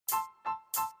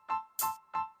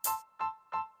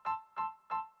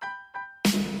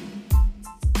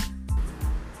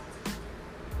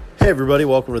Hey everybody,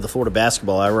 welcome to the Florida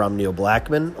Basketball Hour. I'm Neil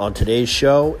Blackman. On today's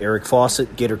show, Eric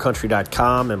Fawcett,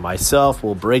 GatorCountry.com, and myself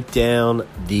will break down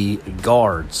the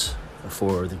guards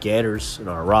for the Gators in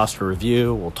our roster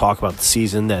review. We'll talk about the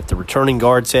season that the returning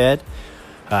guards had,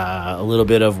 a little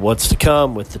bit of what's to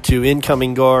come with the two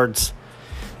incoming guards,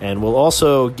 and we'll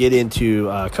also get into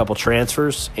a couple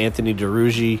transfers. Anthony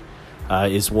DeRuggi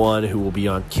is one who will be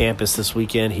on campus this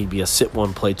weekend. He'd be a sit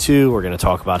one, play two. We're going to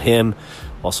talk about him.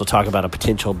 Also talk about a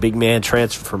potential big man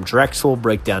transfer from Drexel,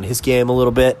 break down his game a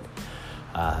little bit.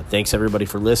 Thanks, everybody,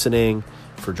 for listening,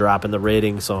 for dropping the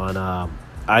ratings on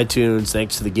iTunes.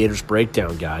 Thanks to the Gators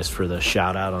Breakdown guys for the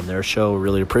shout-out on their show. We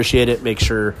really appreciate it. Make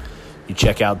sure you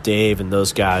check out Dave and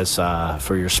those guys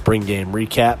for your spring game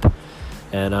recap.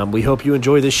 And we hope you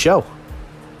enjoy this show.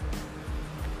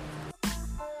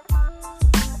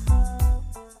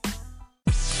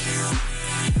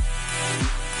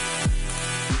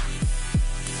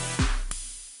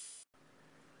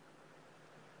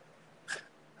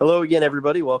 Hello again,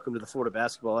 everybody. Welcome to the Florida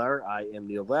Basketball Hour. I am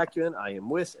Neil Blackman. I am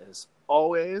with, as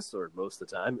always, or most of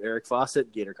the time, Eric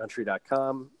Fawcett,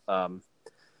 GatorCountry.com.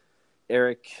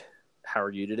 Eric, how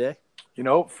are you today? You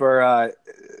know, for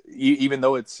even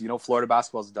though it's, Florida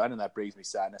basketball's done, and that brings me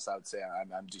sadness, I would say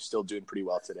I'm just still doing pretty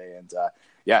well today. And,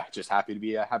 just happy to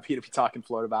be talking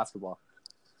Florida basketball.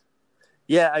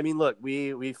 Yeah, I mean, look,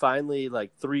 we finally,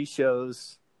 3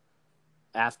 shows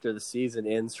after the season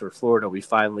ends for Florida, we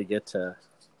finally get to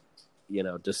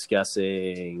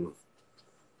discussing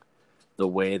the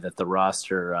way that the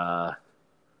roster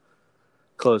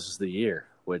closes the year,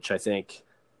 which I think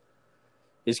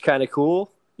is kind of cool,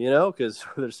 because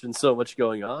there's been so much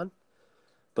going on.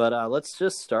 But let's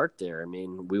just start there. I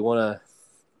mean,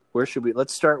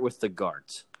 let's start with the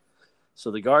guards.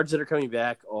 So the guards that are coming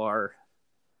back are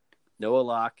Noah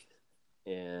Locke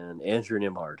and Andrew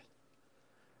Nembhard.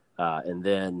 And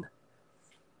then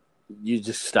you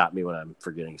just stop me when I'm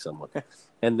forgetting someone.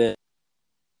 And then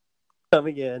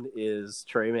coming in is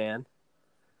Tre Mann.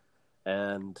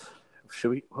 And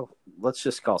let's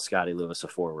just call Scottie Lewis a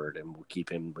forward, and we'll keep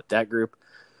him with that group.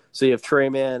 So you have Tre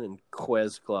Mann and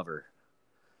Ques Glover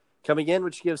coming in,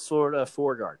 which gives Florida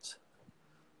 4 guards.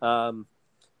 And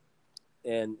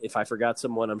if I forgot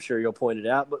someone, I'm sure you'll point it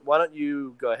out. But why don't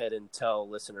you go ahead and tell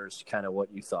listeners kind of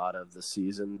what you thought of the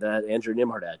season that Andrew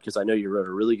Nembhard had? Because I know you wrote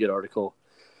a really good article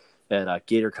at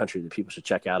Gator Country that people should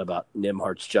check out about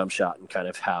Nembhard's jump shot and kind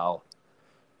of how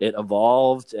it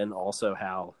evolved and also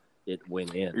how it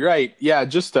went in. Right. Yeah.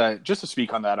 Just to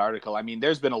speak on that article, I mean,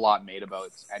 there's been a lot made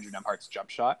about Andrew Nembhard's jump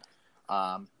shot.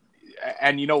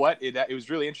 And you know what? It was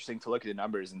really interesting to look at the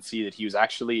numbers and see that he was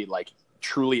actually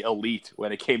truly elite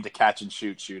when it came to catch and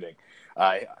shoot shooting.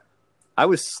 I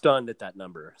was stunned at that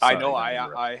number. Sorry, I know.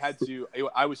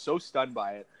 I was so stunned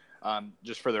by it.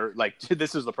 Just for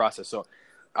this is the process. So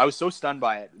I was so stunned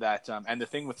by it that, and the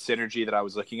thing with Synergy that I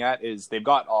was looking at is they've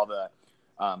got all the,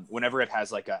 whenever it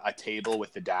has a table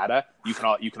with the data, you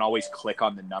can always click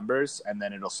on the numbers, and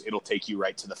then it'll take you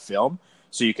right to the film.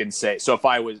 So you can say, so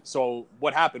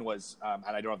what happened was, and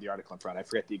I don't have the article in front, I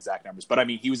forget the exact numbers, but I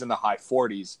mean, he was in the high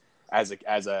 40s as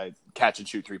a catch and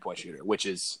shoot 3-point shooter, which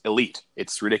is elite.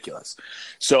 It's ridiculous.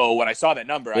 So when I saw that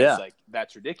number, I was like,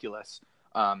 that's ridiculous.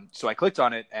 So I clicked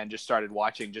on it and just started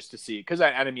watching just to see, because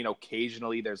I mean,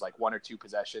 occasionally there's 1 or 2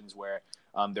 possessions where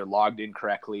they're logged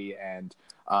incorrectly, and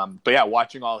but yeah,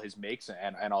 watching all his makes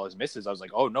and all his misses, I was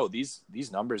like, oh no, these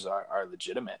numbers are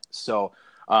legitimate. So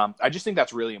I just think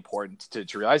that's really important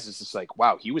to realize. It's just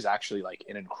wow, he was actually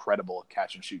an incredible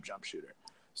catch and shoot jump shooter.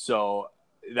 So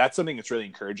that's something that's really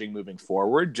encouraging moving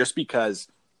forward, just because,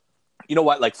 you know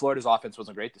what, Florida's offense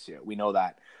wasn't great this year. We know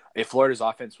that. If Florida's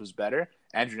offense was better,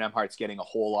 Andrew Nembhard's getting a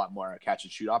whole lot more catch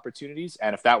and shoot opportunities.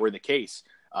 And if that were the case,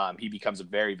 he becomes a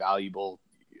very valuable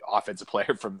offensive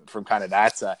player from kind of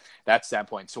that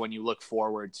standpoint. So when you look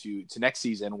forward to next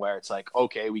season, where it's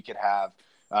okay, we could have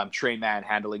Tre Mann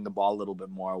handling the ball a little bit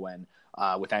more when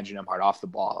with Andrew Nembhard off the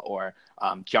ball, or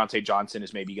Keontae Johnson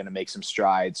is maybe going to make some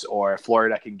strides, or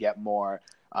Florida can get more,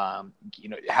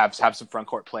 have some front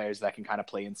court players that can kind of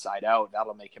play inside out.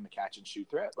 That'll make him a catch and shoot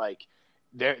threat.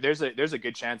 There's a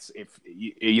good chance if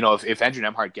Andrew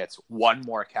Nembhard gets 1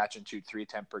 more catch and shoot 3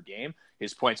 attempt per game,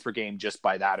 his points per game just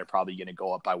by that are probably going to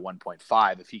go up by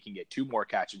 1.5. If he can get 2 more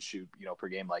catch and shoot, per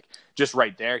game, just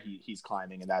right there, he's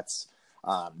climbing, and that's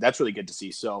really good to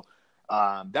see. So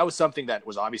that was something that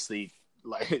was obviously,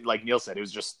 like Neil said, it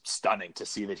was just stunning to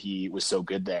see that he was so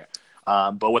good there.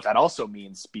 But what that also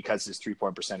means, because his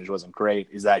 3-point percentage wasn't great,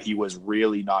 is that he was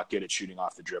really not good at shooting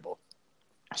off the dribble.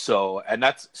 So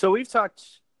we've talked.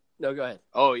 No, go ahead.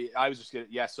 Oh, I was just gonna.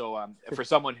 Yeah. So for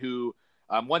someone who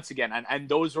once again, and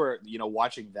those were,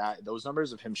 watching those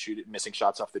numbers of him missing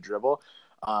shots off the dribble,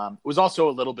 was also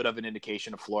a little bit of an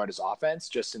indication of Florida's offense,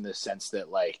 just in the sense that,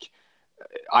 like,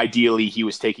 ideally he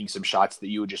was taking some shots that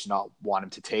you would just not want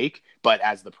him to take, but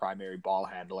as the primary ball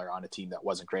handler on a team that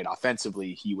wasn't great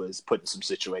offensively, he was put in some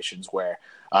situations where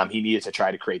he needed to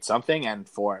try to create something, and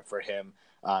for him,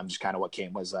 just kind of what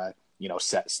came was a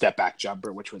step back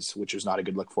jumper, which was not a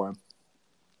good look for him.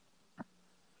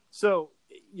 So,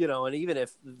 and even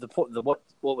if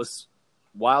what was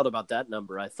wild about that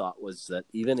number, I thought, was that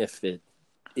even if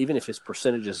his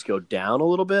percentages go down a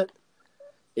little bit,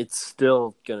 it's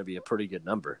still going to be a pretty good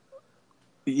number.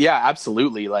 Yeah,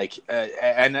 absolutely. Like,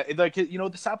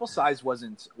 the sample size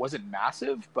wasn't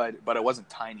massive, but it wasn't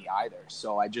tiny either.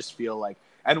 So I just feel like,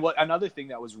 and another thing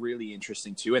that was really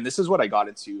interesting too, and this is what I got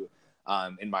into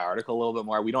in my article a little bit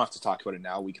more. We don't have to talk about it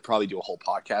now. We could probably do a whole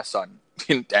podcast on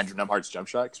Andrew Nembhard's jump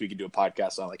shot, because we could do a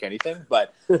podcast on like anything.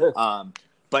 But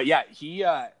yeah,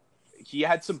 he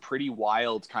had some pretty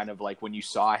wild kind of, like, when you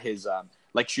saw his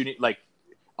shooting, like,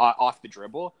 off the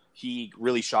dribble, he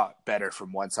really shot better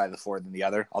from one side of the floor than the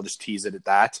other. I'll just tease it at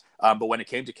that. But when it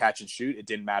came to catch and shoot, it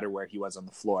didn't matter where he was on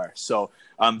the floor. So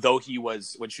though he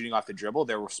was, when shooting off the dribble,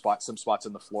 there were some spots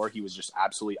on the floor he was just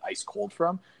absolutely ice cold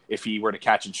from. If he were to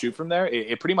catch and shoot from there,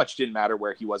 it pretty much didn't matter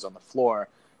where he was on the floor.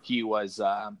 He was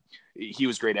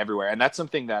great everywhere. And that's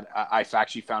something that I've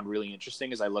actually found really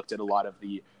interesting as I looked at a lot of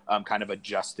the kind of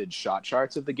adjusted shot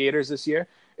charts of the Gators this year,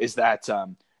 is that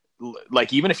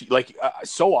like, even if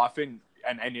so often,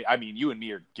 and I mean, you and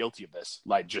me are guilty of this,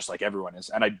 like, just like everyone is.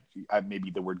 And I maybe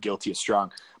the word guilty is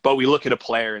strong, but we look at a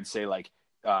player and say, like,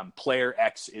 player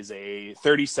X is a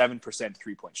 37%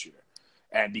 3-point shooter,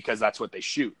 and because that's what they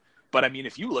shoot. But I mean,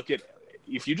 if you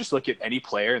just look at any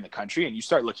player in the country and you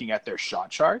start looking at their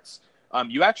shot charts,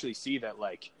 you actually see that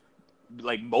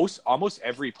almost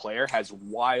every player has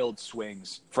wild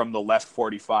swings from the left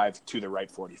 45 to the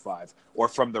right 45, or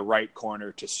from the right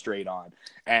corner to straight on.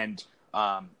 And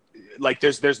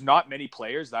there's not many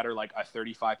players that are like a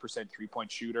 35%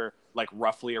 3-point shooter, like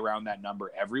roughly around that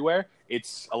number everywhere.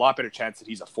 It's a lot better chance that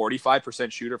he's a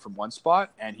 45% shooter from one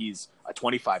spot and he's a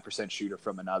 25% shooter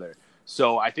from another.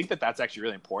 So I think that that's actually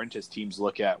really important as teams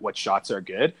look at what shots are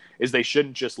good, is they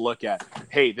shouldn't just look at,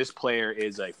 hey, this player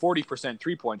is a 40%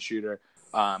 3-point shooter.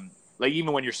 Like,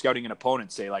 even when you're scouting an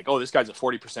opponent, say like, oh, this guy's a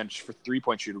 40%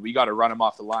 3-point shooter, we got to run him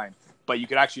off the line. But you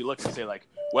could actually look and say, like,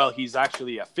 well, he's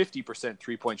actually a 50%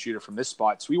 3-point shooter from this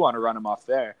spot, so we want to run him off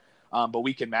there. But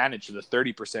we can manage the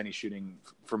 30% he's shooting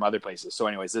from other places. So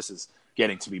anyways, this is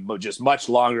getting to be just much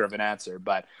longer of an answer.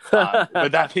 But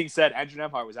that being said, Andrew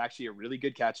Nembhard was actually a really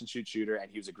good catch and shoot shooter, and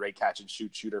he was a great catch and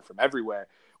shoot shooter from everywhere,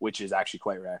 which is actually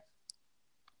quite rare.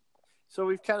 So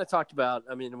we've kind of talked about,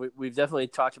 I mean, we've definitely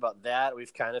talked about that.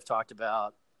 We've kind of talked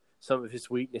about some of his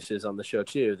weaknesses on the show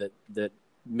too, that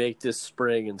make this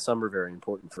spring and summer very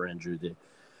important for Andrew, the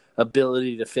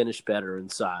ability to finish better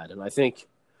inside. And I think,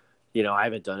 I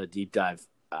haven't done a deep dive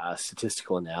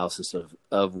statistical analysis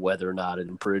of whether or not it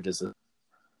improved as a. I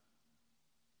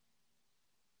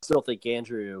still think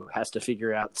Andrew has to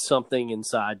figure out something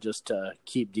inside just to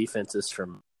keep defenses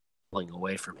from pulling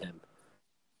away from him.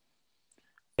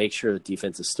 Make sure that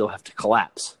defenses still have to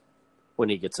collapse when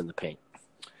he gets in the paint.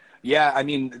 Yeah, I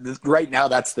mean, right now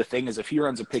that's the thing, is if he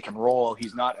runs a pick and roll,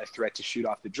 he's not a threat to shoot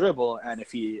off the dribble. And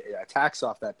if he attacks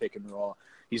off that pick and roll,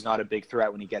 he's not a big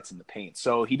threat when he gets in the paint.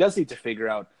 So he does need to figure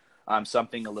out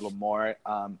something a little more.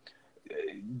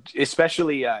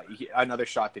 Especially another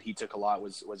shot that he took a lot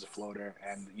was a floater.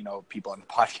 And, people on the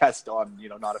podcast, I'm,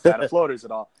 not a fan of floaters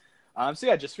at all. So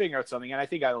yeah, just figuring out something. And I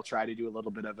think I will try to do a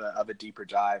little bit of a deeper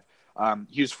dive.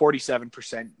 He was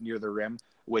 47% near the rim,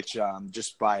 which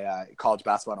just by college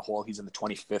basketball on a whole, he's in the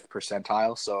 25th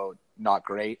percentile, so not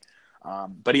great.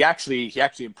 But he actually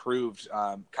improved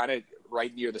kind of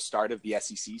right near the start of the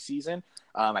SEC season.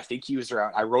 I think he was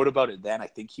around, I wrote about it then, I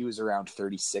think he was around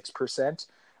 36%.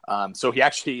 So he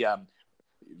actually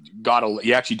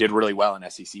he actually did really well in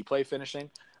SEC play finishing.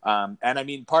 And I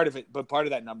mean, part of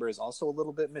that number is also a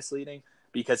little bit misleading,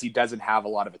 because he doesn't have a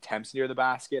lot of attempts near the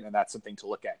basket. And that's something to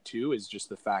look at too, is just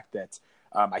the fact that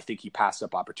I think he passed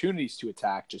up opportunities to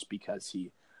attack just because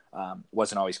he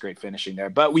wasn't always great finishing there.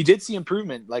 But we did see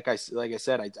improvement. Like I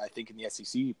said, I think in the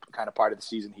SEC kind of part of the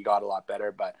season, he got a lot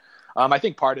better. But I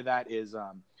think part of that is,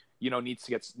 needs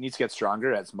to get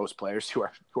stronger, as most players who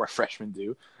are freshmen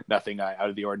do. Nothing out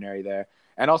of the ordinary there.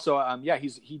 And also,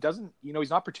 he doesn't, he's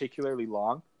not particularly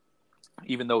long,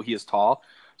 even though he is tall.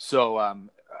 So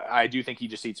I do think he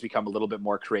just needs to become a little bit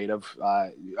more creative.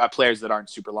 Players that aren't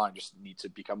super long just need to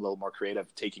become a little more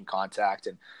creative, taking contact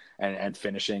and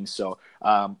finishing. So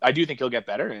I do think he'll get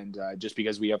better, and just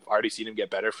because we have already seen him get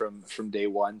better from day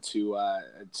one to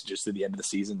just to the end of the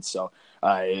season. So,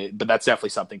 but that's definitely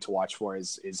something to watch for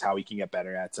is how he can get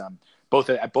better at both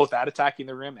at attacking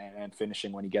the rim and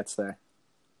finishing when he gets there.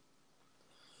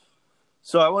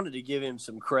 So I wanted to give him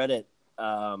some credit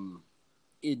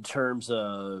in terms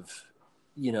of,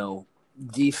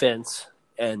 defense.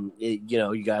 And,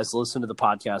 you guys listen to the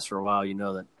podcast for a while, you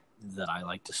know that I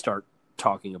like to start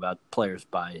talking about players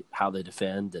by how they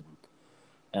defend.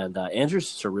 And Andrew's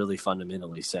just a really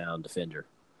fundamentally sound defender,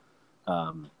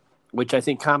 which I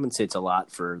think compensates a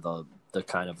lot for the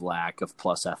kind of lack of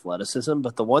plus athleticism.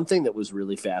 But the one thing that was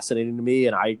really fascinating to me,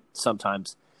 and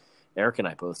Eric and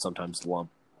I both sometimes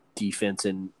lump defense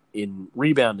in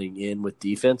rebounding in with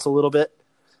defense a little bit,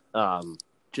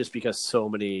 just because so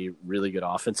many really good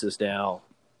offenses now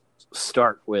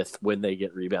start with when they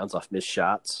get rebounds off missed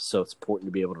shots, so it's important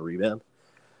to be able to rebound.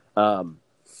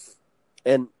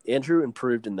 And Andrew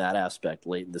improved in that aspect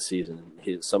late in the season.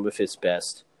 Some of his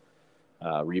best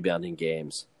rebounding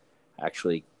games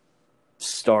actually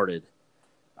started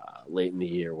late in the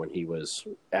year when he was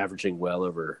averaging well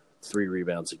over 3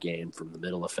 rebounds a game from the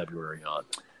middle of February on.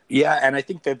 Yeah, and I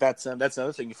think that's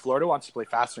another thing. If Florida wants to play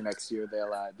faster next year,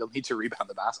 they'll need to rebound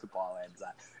the basketball, and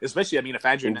especially, if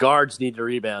Andrew guards need to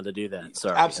rebound to do that.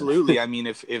 Sorry, absolutely.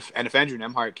 if Andrew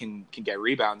Nembhard can get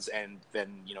rebounds, and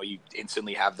then you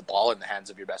instantly have the ball in the hands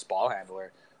of your best ball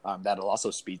handler, that'll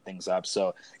also speed things up.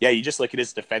 So yeah, you just look at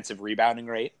his defensive rebounding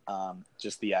rate,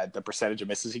 just the percentage of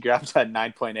misses he grabs at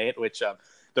 9.8, which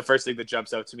the first thing that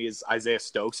jumps out to me is Isaiah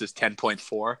Stokes is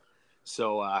 10.4.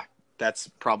 So. That's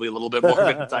probably a little bit more of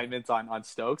an indictment on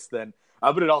Stokes than,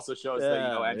 but it also shows that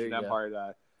Andrew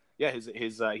Nembhard,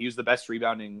 he was the best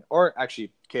rebounding, or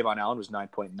actually Kayvon Allen was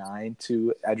 9.9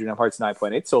 to Andrew Nembhard's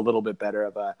 9.8, so a little bit better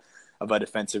of a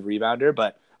defensive rebounder.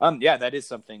 But that is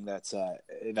something that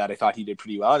I thought he did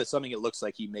pretty well. It's something it looks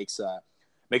like he makes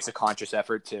a conscious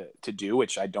effort to do,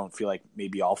 which I don't feel like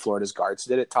maybe all Florida's guards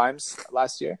did at times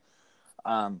last year.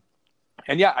 And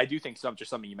yeah, I do think just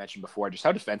something you mentioned before, just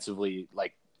how defensively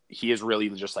he is really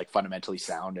just fundamentally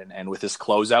sound, and with his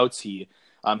closeouts,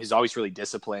 he's always really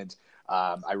disciplined.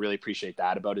 I really appreciate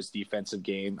that about his defensive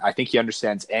game. I think he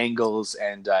understands angles,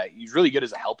 and he's really good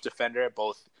as a help defender,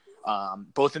 both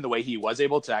in the way he was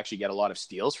able to actually get a lot of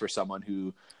steals for someone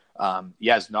who,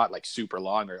 is not super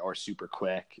long or super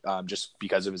quick, just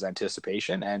because of his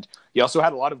anticipation. And he also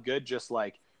had a lot of good, just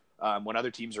when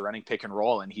other teams are running pick and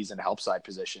roll and he's in a help side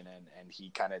position, and he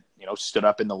kind of, stood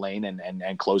up in the lane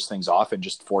and closed things off and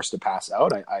just forced a pass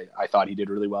out. I thought he did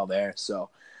really well there. So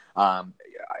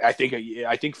I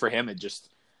think for him, it just,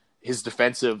 his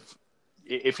defensive,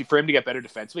 for him to get better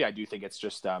defensively, I do think it's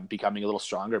just becoming a little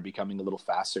stronger, becoming a little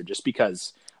faster, just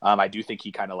because I do think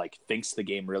he kind of thinks the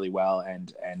game really well.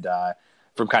 And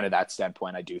from kind of that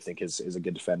standpoint, I do think is a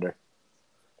good defender.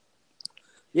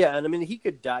 Yeah, and he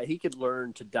could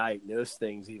learn to diagnose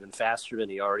things even faster than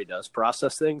he already does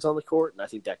process things on the court, and I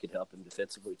think that could help him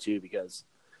defensively too, because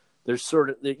there's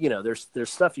there's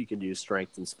stuff you can do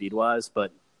strength and speed wise,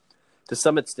 but to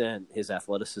some extent his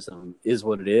athleticism is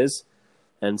what it is,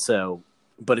 and so,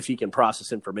 but if he can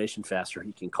process information faster,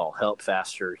 he can call help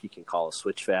faster, he can call a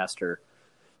switch faster,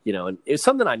 and it's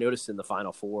something I noticed in the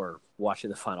Final Four, watching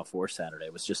the Final Four Saturday,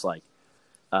 was just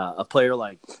a player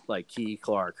like Key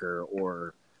Clark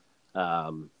or why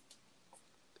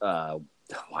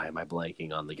am I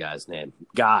blanking on the guy's name?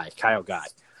 Kyle Guy.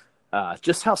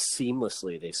 Just how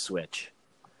seamlessly they switch.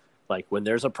 When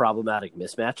there's a problematic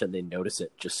mismatch and they notice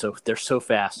it, they're so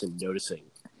fast in noticing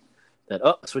that,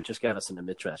 switch just got us in a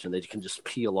mismatch, and they can just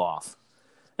peel off,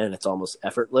 and it's almost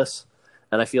effortless.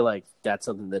 And I feel like that's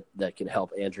something that can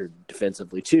help Andrew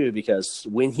defensively too, because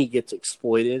when he gets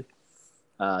exploited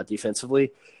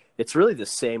defensively, it's really the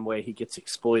same way he gets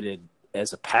exploited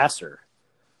as a passer.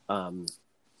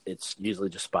 It's usually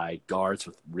just by guards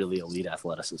with really elite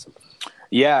athleticism.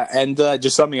 Yeah, and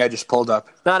just something I just pulled up.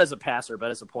 Not as a passer,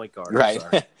 but as a point guard. Right.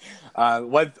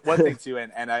 One thing too,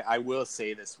 and I will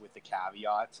say this with the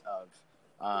caveat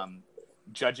of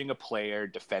judging a player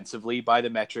defensively by the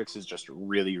metrics is just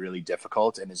really, really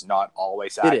difficult and is not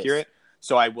always accurate.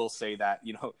 So I will say that,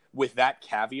 with that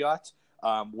caveat,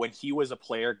 when he was a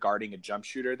player guarding a jump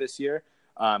shooter this year,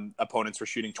 opponents were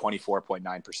shooting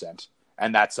 24.9%,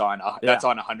 and that's on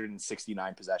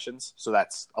 169 possessions. So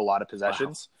that's a lot of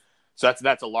possessions. Wow. So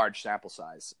that's a large sample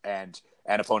size, and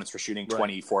opponents were shooting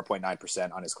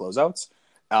 24.9% on his closeouts.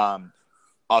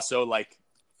 Also,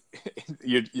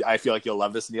 I feel like you'll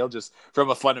love this, Neil. Just from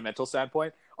a fundamental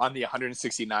standpoint, on the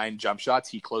 169 jump shots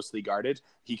he closely guarded,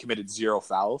 he committed 0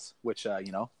 fouls. Which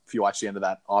if you watch the end of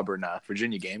that Auburn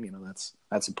Virginia game,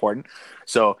 that's important.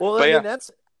 So, well, but I mean,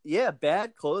 that's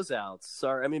bad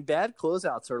closeouts bad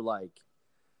closeouts are like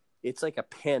it's like a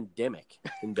pandemic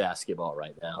in basketball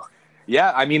right now.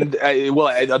 Yeah, I mean,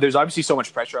 there's obviously so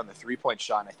much pressure on the 3-point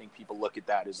shot, and I think people look at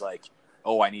that as like,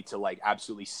 oh, I need to like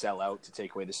absolutely sell out to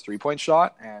take away this 3-point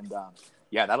shot, and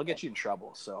that'll get you in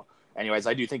trouble. So, anyways,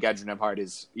 I do think Andrew Nembhard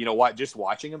is, just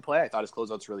watching him play, I thought his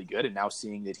closeout's really good, and now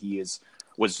seeing that he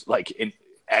was like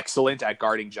excellent at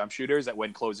guarding jump shooters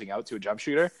when closing out to a jump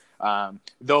shooter.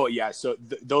 Though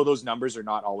those numbers are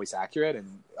not always accurate,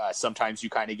 and sometimes you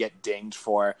kind of get dinged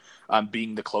for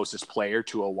being the closest player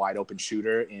to a wide open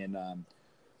shooter in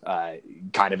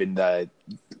kind of in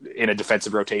a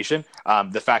defensive rotation.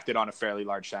 The fact that on a fairly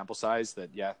large sample size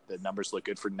that the numbers look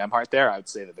good for Nembhard there, I would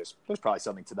say that there's probably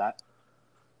something to that.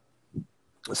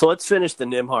 So let's finish the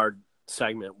Nembhard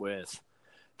segment with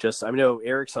I know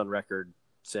Eric's on record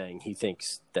saying he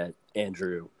thinks that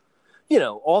Andrew,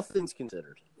 all things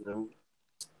considered,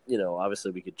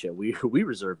 obviously we could we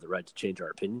reserve the right to change our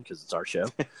opinion because it's our show.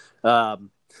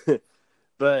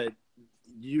 But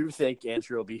you think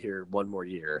Andrew will be here one more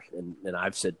year, and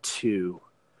I've said 2.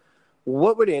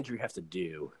 What would Andrew have to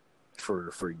do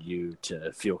for you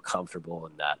to feel comfortable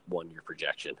in that 1-year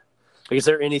projection? Like, is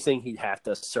there anything he'd have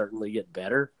to certainly get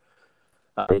better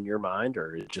in your mind,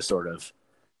 or just sort of,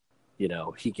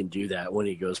 he can do that when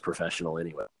he goes professional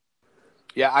anyway?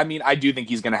 Yeah, I mean, I do think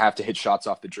he's going to have to hit shots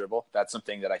off the dribble. That's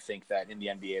something that I think that in the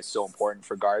NBA is so important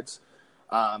for guards.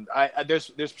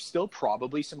 There's still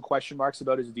probably some question marks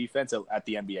about his defense at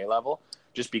the NBA level,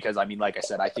 just because, I mean, like I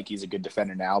said, I think he's a good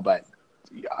defender now, but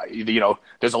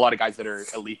there's a lot of guys that are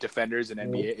elite defenders in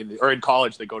NBA or in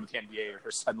college that go to the NBA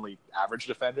are suddenly average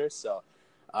defenders. So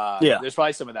there's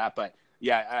probably some of that, but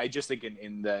yeah, I just think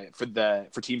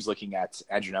for teams looking at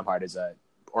Andrew Nembhard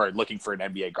or looking for an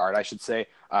NBA guard, I should say,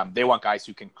 they want guys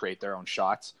who can create their own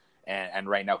shots, and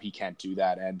right now he can't do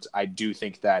that. And I do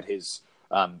think that his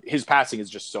passing is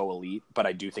just so elite, but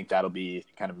I do think that'll be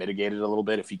kind of mitigated a little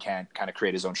bit if he can't kind of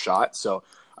create his own shot. So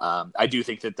I do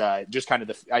think that just kind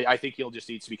of I think he'll just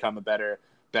need to become a better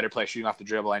player shooting off the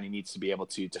dribble, and he needs to be able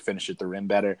to finish at the rim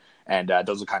better. And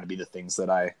those will kind of be the things that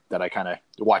I kind of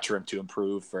watch for him to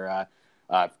improve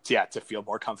to feel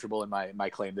more comfortable in my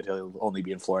claim that he'll only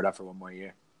be in Florida for one more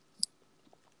year.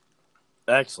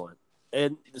 Excellent.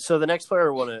 And so the next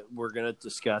player we're going to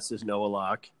discuss is Noah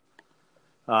Locke.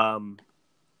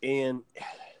 And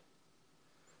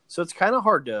so it's kind of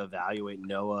hard to evaluate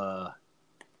Noah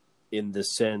in the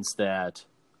sense that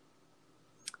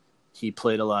he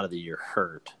played a lot of the year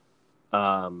hurt.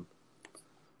 So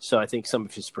I think some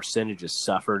of his percentages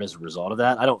suffered as a result of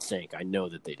that. I know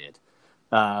that they did.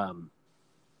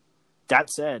 That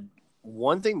said,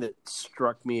 one thing that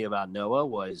struck me about Noah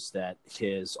was that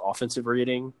his offensive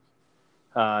rating,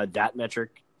 that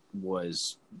metric,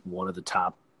 was one of the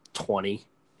top 20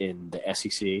 in the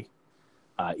SEC,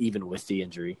 even with the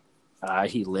injury.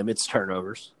 He limits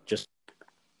turnovers, just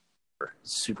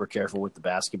super careful with the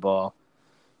basketball.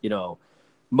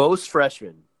 Most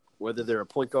freshmen, whether they're a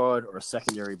point guard or a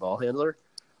secondary ball handler,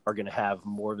 are going to have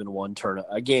more than one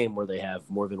a game where they have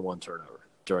more than one turnover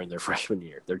during their freshman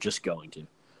year. They're just going to.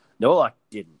 Noah Locke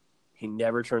didn't. He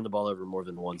never turned the ball over more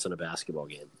than once in a basketball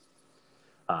game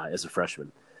as a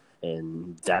freshman.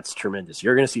 And that's tremendous.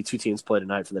 You're going to see 2 teams play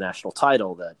tonight for the national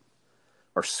title that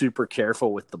are super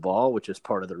careful with the ball, which is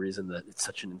part of the reason that it's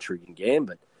such an intriguing game.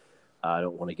 But I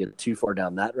don't want to get too far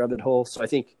down that rabbit hole. So I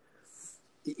think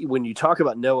when you talk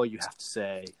about Noah, you have to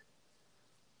say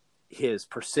his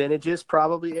percentages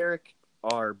probably, Eric,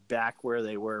 are back where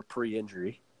they were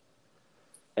pre-injury.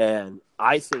 And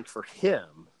I think for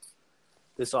him,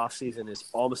 this offseason is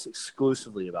almost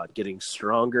exclusively about getting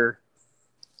stronger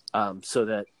so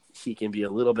that he can be a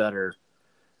little better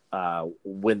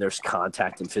when there's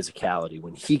contact and physicality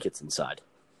when he gets inside.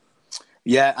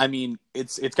 Yeah, I mean,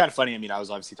 it's kind of funny. I mean, I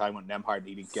was obviously talking about Nembhard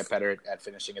needing to get better at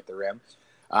finishing at the rim.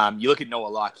 You look at Noah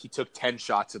Locke, he took 10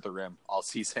 shots at the rim all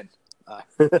season.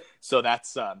 So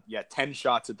that's 10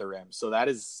 shots at the rim. So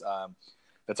that's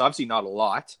obviously not a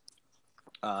lot.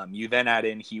 You then add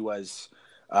in he was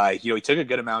he took a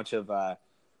good amount of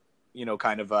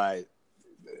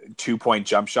 2-point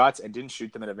jump shots and didn't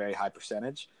shoot them at a very high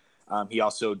percentage. He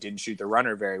also didn't shoot the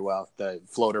runner very well. The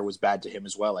floater was bad to him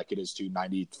as well, like it is to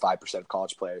 95% of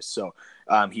college players. So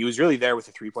he was really there with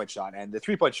the 3-point shot, and the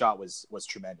 3-point shot was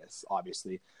tremendous.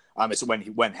 Obviously, it's when he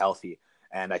went healthy,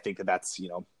 and I think that's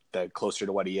the closer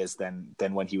to what he is than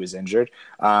when he was injured.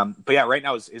 But yeah, right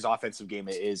now his offensive game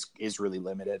is really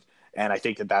limited, and I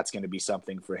think that's going to be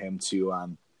something for him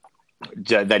to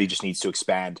that he just needs to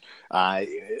expand.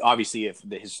 Obviously, if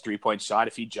his 3-point shot,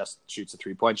 if he just shoots a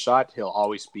 3-point shot, he'll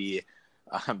always be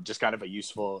just kind of a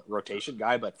useful rotation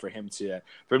guy. But for him to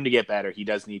get better, he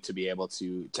does need to be able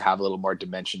to have a little more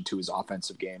dimension to his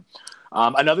offensive game.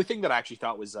 Another thing that I actually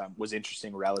thought was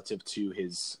interesting relative to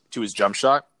his jump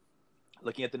shot,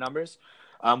 looking at the numbers,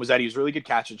 was that he was really good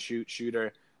catch and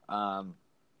shooter.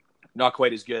 Not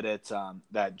quite as good at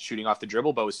that shooting off the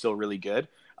dribble, but was still really good.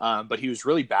 But he was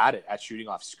really bad at shooting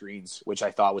off screens, which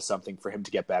I thought was something for him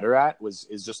to get better at.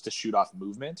 Is just to shoot off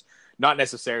movement, not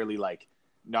necessarily like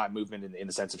not movement in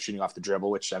the sense of shooting off the dribble,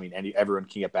 which I mean everyone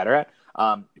can get better at.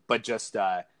 But just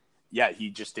he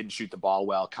just didn't shoot the ball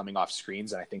well coming off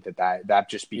screens, and I think that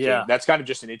just became that's kind of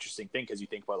just an interesting thing because you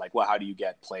think about like, well, how do you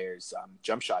get players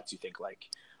jump shots? You think like,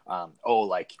 run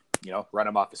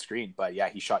them off the screen, but yeah,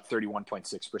 he shot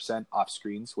 31.6% off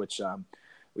screens, which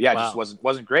just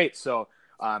wasn't great. So.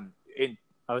 I'm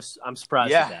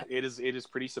surprised at that. It is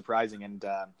pretty surprising, and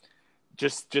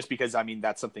just because I mean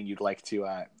that's something you'd like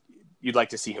to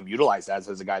see him utilized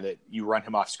as a guy that you run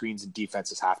him off screens and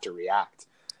defenses have to react.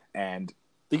 And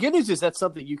the good news is that's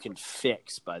something you can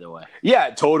fix, by the way.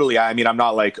 Yeah, totally. I mean, I'm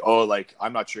not like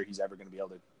I'm not sure he's ever going to be able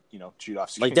to shoot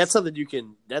off screens. Like that's something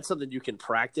you can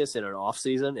practice in an off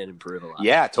season and improve a lot.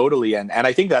 Yeah, totally. And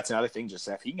I think that's another thing. Just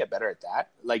if he can get better at that,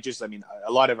 like just I mean,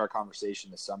 a lot of our conversation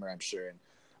this summer, I'm sure, and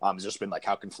has just been like,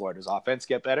 how can Florida's offense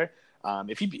get better?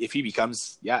 If he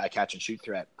becomes a catch and shoot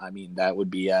threat, I mean that'd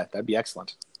be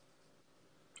excellent.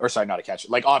 Or sorry, not a catch,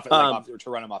 to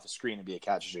run him off the screen and be a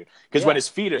catch and shoot. Because when his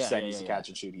feet are set, he's a catch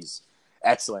and shoot. He's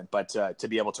excellent. But to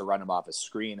be able to run him off a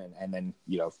screen and then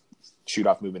shoot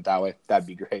off movement that way, that'd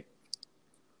be great.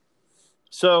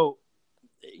 So,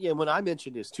 when I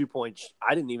mentioned his 2-point,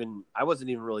 I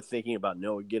wasn't even really thinking about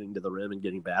Noah getting to the rim and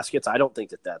getting baskets. I don't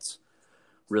think that's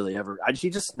really ever.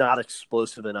 He's just not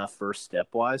explosive enough first step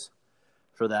wise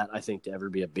for that, I think, to ever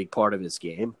be a big part of his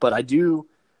game. But I do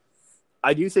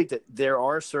think that there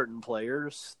are certain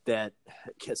players that,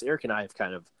 because Eric and I have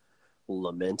kind of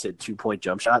lamented 2-point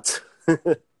jump shots throughout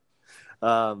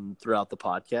the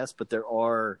podcast, but there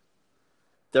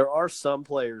are some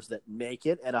players that make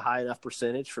it at a high enough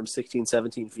percentage from 16,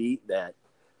 17 feet that,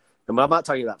 I'm not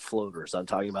talking about floaters. I'm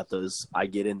talking about those I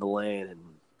get in the lane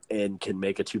and can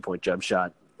make a 2-point jump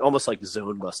shot, almost like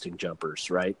zone busting jumpers,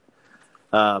 right?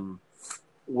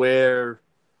 Where,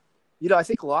 I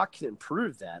think Locke can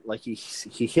improve that. Like he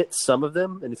hits some of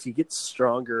them, and if he gets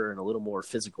stronger and a little more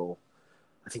physical,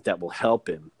 I think that will help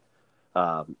him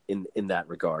in that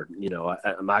regard.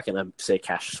 I'm not going to say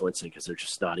Cash Swinson because they're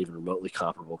just not even remotely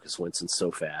comparable because Swinson's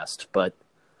so fast, but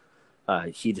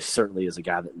he certainly is a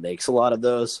guy that makes a lot of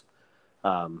those.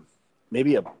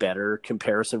 Maybe a better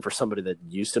comparison for somebody that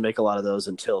used to make a lot of those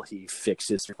until he fixed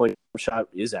his 3-point shot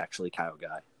is actually Kyle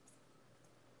Guy.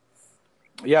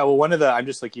 Yeah, well, I'm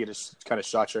just looking at his kind of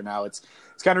shot shot now. It's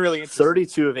kind of really interesting.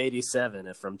 32 of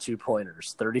 87 from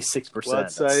 2-pointers,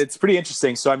 36%. Well, it's pretty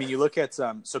interesting. So, I mean, you look at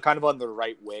so kind of on the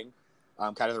right wing,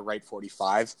 kind of the right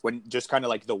 45, when just kind of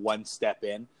like the one step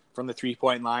in from the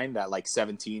 3-point line, that like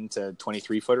 17 to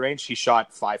 23 foot range, he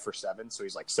shot 5 for 7, so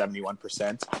he's like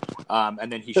 71%.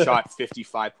 And then he shot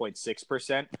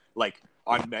 55.6%, like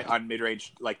on mid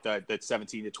range, like the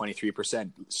 17 to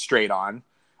 23% straight on.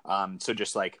 So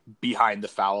just like behind the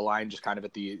foul line, just kind of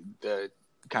at the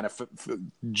kind of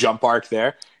jump arc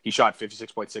there, he shot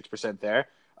 56.6% there.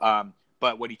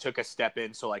 But when he took a step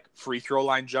in, so like free throw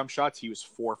line jump shots, he was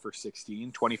 4 for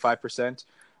 16, 25%.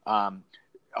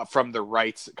 From the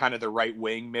right, kind of the right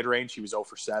wing mid range, he was 0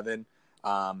 for 7.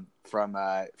 From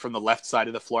the left side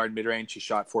of the floor in mid range, he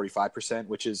shot 45%,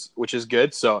 which is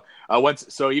good. So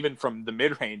even from the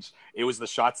mid range, it was the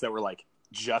shots that were like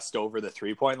just over the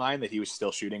 3-point line that he was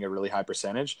still shooting a really high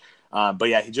percentage. But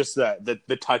yeah, he just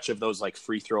the touch of those like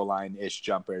free throw line ish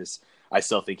jumpers, I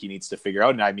still think he needs to figure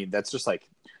out. And I mean, that's just like,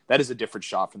 that is a different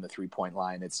shot from the 3-point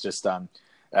line. It's just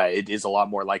it is a lot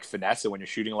more like finesse. And when you're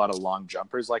shooting a lot of long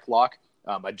jumpers like Locke,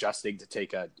 adjusting to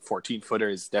take a 14-footer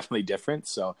is definitely different.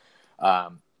 So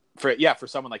for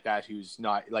someone like that who's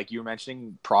not, like you were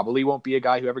mentioning, probably won't be a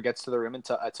guy who ever gets to the rim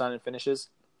a ton and finishes,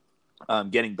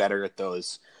 getting better at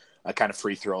those kind of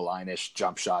free throw line-ish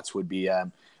jump shots would be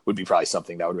probably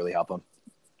something that would really help him.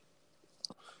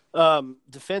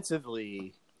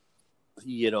 Defensively,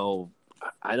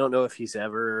 I don't know if he's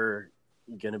ever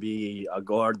going to be a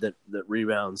guard that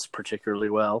rebounds particularly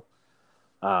well.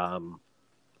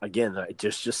 Again,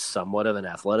 just somewhat of an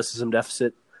athleticism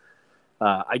deficit.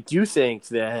 I do think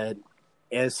that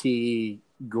as he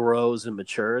grows and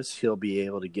matures, he'll be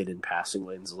able to get in passing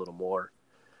lanes a little more,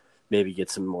 maybe get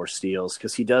some more steals,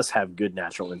 because he does have good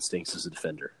natural instincts as a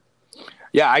defender.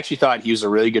 Yeah, I actually thought he was a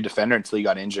really good defender until he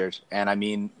got injured. And I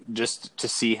mean, just to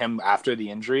see him after the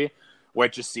injury, where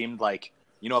it just seemed like,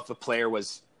 if a player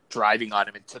was driving on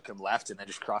him and took him left and then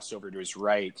just crossed over to his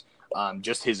right,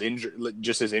 just his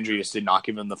injury just did not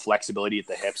give him the flexibility at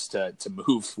the hips to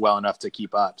move well enough to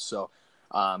keep up. So,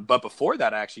 but before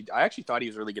that, I actually thought he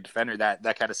was a really good defender.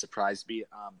 That kind of surprised me.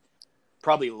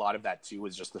 Probably a lot of that too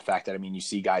was just the fact that, I mean, you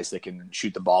see guys that can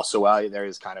shoot the ball so well. There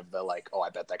is kind of the like, oh,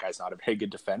 I bet that guy's not a very good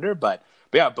defender. But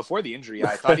yeah, before the injury,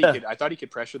 I thought he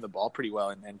could pressure the ball pretty well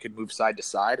and could move side to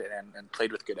side and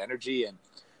played with good energy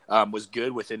and was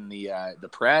good within the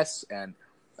press and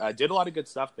did a lot of good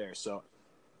stuff there. So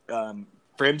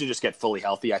for him to just get fully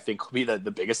healthy, I think will be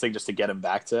the biggest thing, just to get him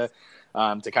back to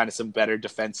kind of some better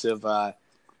defensive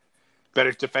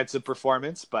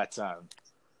performance. But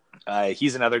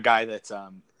he's another guy that,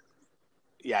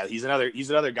 he's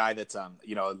another guy that's,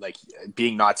 like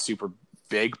being not super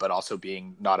big, but also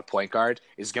being not a point guard,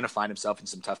 is going to find himself in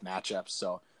some tough matchups.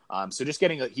 So just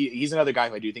he's another guy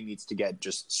who I do think needs to get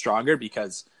just stronger,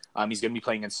 because he's going to be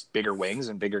playing against bigger wings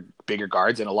and bigger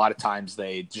guards. And a lot of times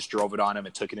they just drove it on him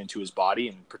and took it into his body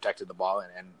and protected the ball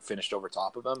and finished over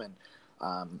top of him. And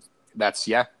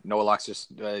Noah Locke's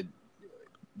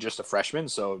just a freshman,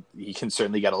 so he can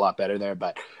certainly get a lot better there,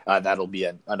 but that'll be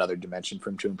another dimension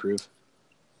for him to improve.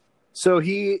 So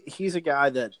he's a guy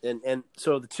that, and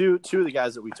so the two of the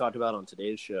guys that we talked about on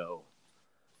today's show,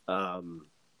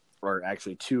 are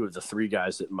actually two of the three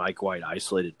guys that Mike White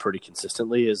isolated pretty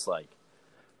consistently is like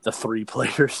the three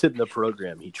players in the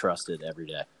program he trusted every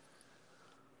day,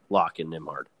 Locke and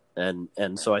Nembhard.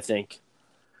 And so I think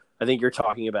you're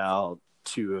talking about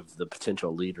two of the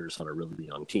potential leaders on a really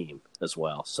young team as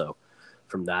well. So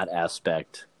from that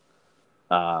aspect,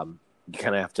 you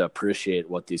kind of have to appreciate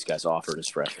what these guys offered as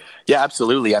freshmen. Yeah,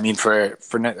 absolutely. I mean, for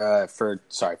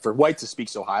White to speak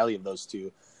so highly of those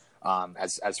two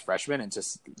as freshmen and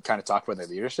just kind of talk about their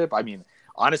leadership. I mean,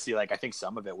 honestly, like I think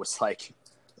some of it was like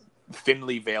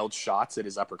thinly veiled shots at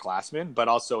his upperclassmen, but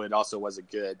it also was a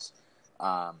good,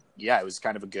 it was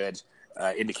kind of a good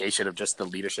indication of just the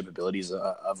leadership abilities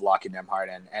of Locke and Nembhard,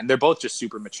 and they're both just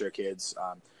super mature kids.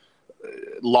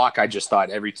 Locke, I just thought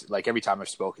every time I've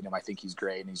spoken to him, I think he's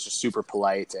great, and he's just super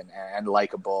polite and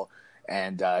likable.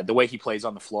 And the way he plays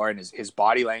on the floor and his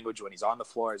body language when he's on the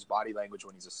floor, his body language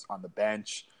when he's on the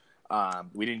bench.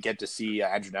 We didn't get to see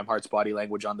Andrew Nembhard's body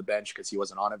language on the bench because he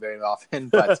wasn't on it very often,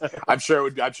 but I'm sure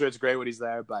it's great when he's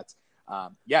there. But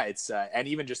it's and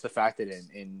even just the fact that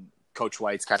in Coach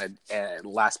White's kind of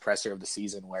last presser of the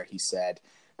season, where he said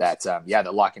that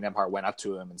that Locke and Nembhard went up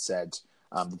to him and said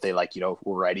that they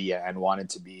were ready and wanted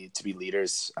to be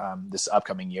leaders this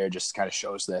upcoming year, just kind of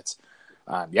shows that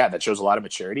that shows a lot of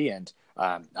maturity. And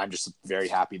I'm just very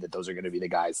happy that those are going to be the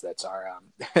guys that are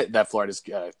that Florida's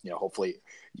hopefully,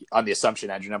 on the assumption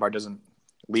Andrew Nembhard doesn't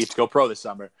leave to go pro this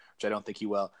summer, which I don't think he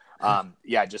will. I'm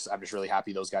just really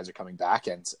happy those guys are coming back,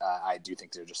 and I do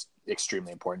think they're just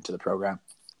extremely important to the program.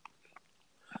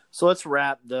 So let's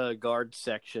wrap the guard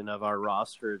section of our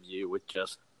roster review with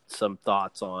just some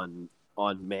thoughts on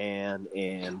Mann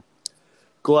and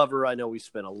Glover. I know we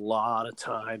spent a lot of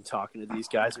time talking to these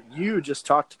guys. You just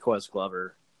talked to Ques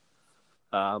Glover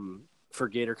for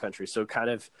Gator Country. So kind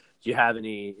of, do you have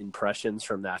any impressions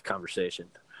from that conversation?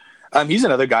 He's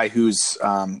another guy who's,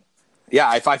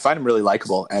 I find him really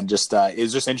likable, and just it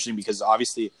was just interesting because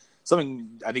obviously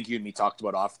something I think you and me talked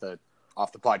about off the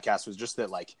podcast was just that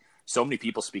so many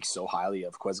people speak so highly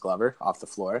of Ques Glover off the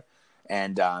floor,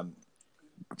 and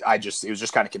it was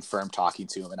just kind of confirmed talking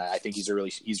to him, and I think he's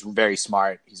very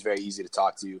smart. He's very easy to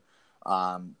talk to.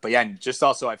 But yeah, and just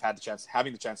also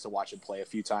having the chance to watch him play a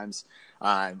few times.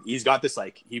 He's got this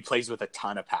he plays with a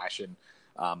ton of passion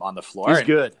on the floor. He's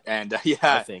good, and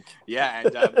I think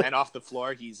and off the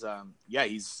floor he's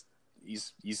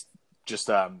just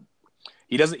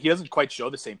he doesn't quite show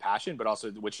the same passion, but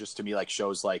also, which just to me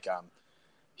shows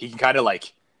he can kind of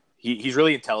he's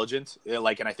really intelligent, and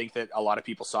I think that a lot of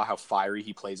people saw how fiery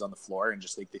he plays on the floor and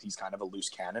just think that he's kind of a loose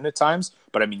cannon at times.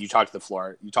 But I mean, you talk to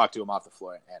him off the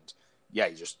floor, and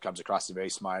he just comes across as very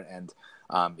smart, and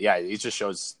it just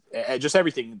shows just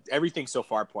everything so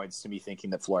far points to me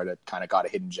thinking that Florida kind of got a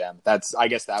hidden gem. I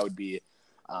guess that would be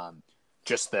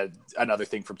just another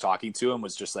thing from talking to him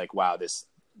was just wow,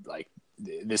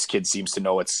 this kid seems to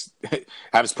know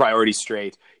have his priorities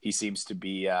straight. He seems to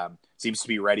be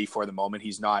ready for the moment.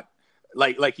 He's not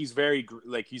like he's very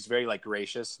like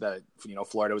gracious that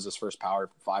Florida was his first Power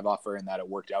 5 offer and that it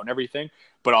worked out and everything.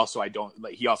 But also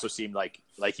he also seemed like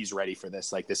he's ready for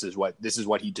this. Like this is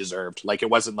what he deserved. Like it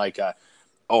wasn't like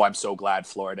oh, I'm so glad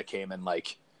Florida came and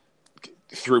like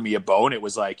threw me a bone. It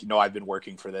was like, no, I've been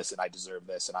working for this and I deserve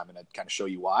this and I'm going to kind of show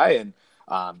you why. And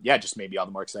it just made me all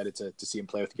the more excited to see him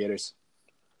play with the Gators.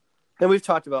 And we've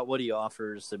talked about what he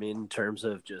offers. I mean, in terms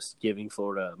of just giving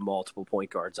Florida multiple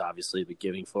point guards, obviously, but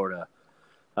giving Florida,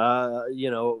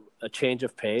 a change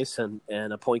of pace and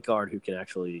a point guard who can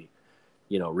actually,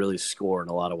 really score in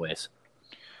a lot of ways.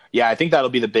 Yeah, I think that'll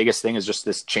be the biggest thing is just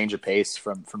this change of pace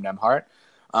from Nembhard.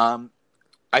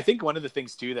 I think one of the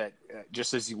things too that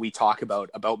just as we talk about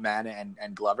Mann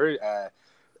and Glover,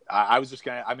 I'm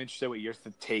interested what your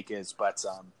take is, but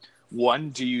one,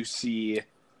 do you see?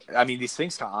 I mean, these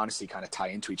things honestly kind of tie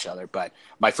into each other. But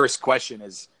my first question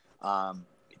is,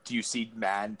 do you see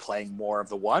Mann playing more of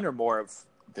the one or more of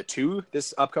the two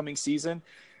this upcoming season?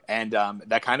 And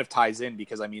that kind of ties in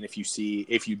because, I mean, if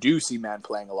you do see Mann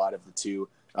playing a lot of the two,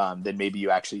 then maybe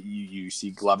you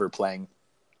see Glover playing,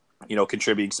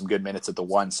 contributing some good minutes at the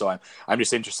one. So I'm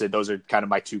just interested. Those are kind of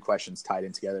my two questions tied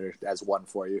in together as one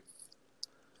for you.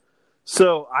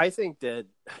 So I think that,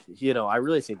 I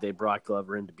really think they brought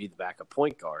Glover in to be the backup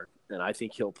point guard. And I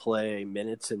think he'll play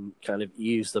minutes and kind of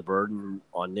ease the burden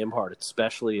on Nembhard,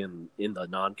 especially in the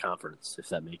non-conference, if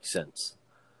that makes sense.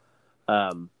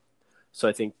 So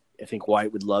I think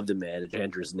White would love to manage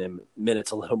Andrews' minutes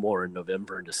a little more in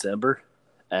November and December.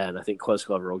 And I think Close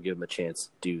Glover will give him a chance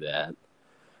to do that.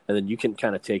 And then you can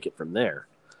kind of take it from there.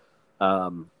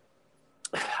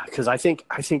 Because I think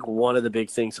one of the big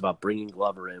things about bringing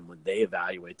Glover in when they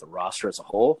evaluate the roster as a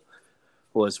whole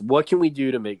was what can we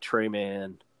do to make Tre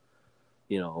Mann,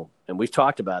 and we've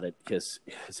talked about it because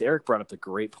Eric brought up the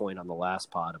great point on the last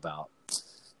pod about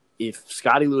if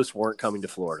Scottie Lewis weren't coming to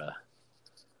Florida,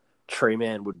 Tre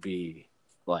Mann would be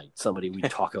like somebody we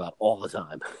talk about all the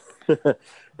time.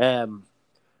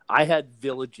 I had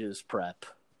Villages prep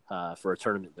for a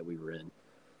tournament that we were in,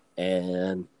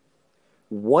 and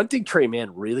one thing Tre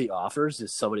Mann really offers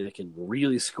is somebody that can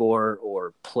really score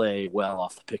or play well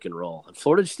off the pick and roll. And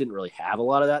Florida just didn't really have a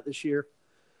lot of that this year.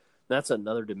 That's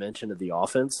another dimension of the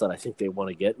offense that I think they want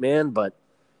to get Mann, but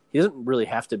he doesn't really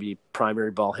have to be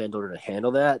primary ball handler to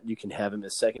handle that. You can have him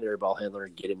as secondary ball handler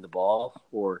and get him the ball,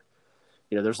 or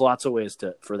there's lots of ways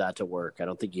for that to work. I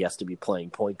don't think he has to be playing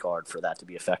point guard for that to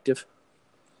be effective.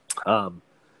 And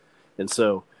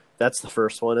so that's the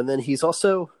first one. And then he's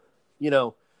also,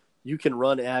 you can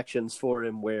run actions for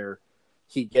him where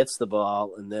he gets the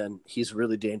ball and then he's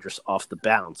really dangerous off the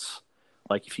bounce,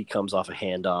 like if he comes off a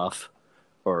handoff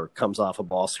or comes off a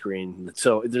ball screen.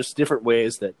 So there's different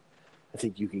ways that I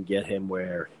think you can get him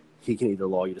where he can either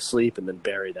lull you to sleep and then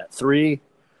bury that three,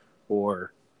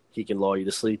 or he can lull you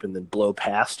to sleep and then blow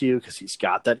past you because he's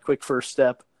got that quick first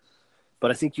step. But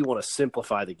I think you want to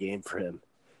simplify the game for him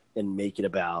and make it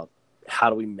about how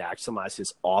do we maximize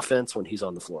his offense when he's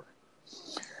on the floor.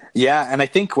 Yeah, and I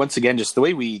think, once again, just the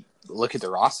way we look at the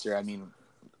roster, I mean,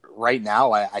 right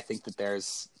now I think that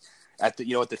there's at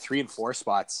the 3 and 4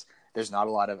 spots, there's not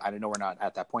a lot of – I know we're not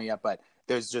at that point yet, but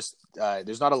there's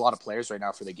not a lot of players right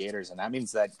now for the Gators, and that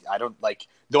means that I don't like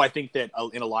 – though I think that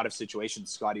in a lot of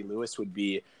situations Scottie Lewis would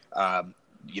be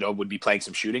would be playing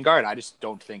some shooting guard. I just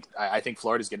don't think – I think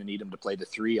Florida's going to need him to play the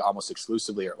 3 almost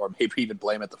exclusively or maybe even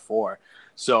play him at the 4.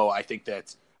 So I think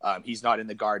that he's not in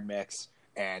the guard mix.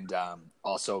 And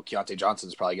also, Keontae Johnson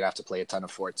is probably going to have to play a ton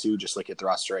of 4 too, just like at the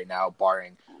roster right now,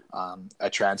 barring a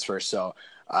transfer. So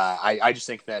I just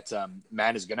think that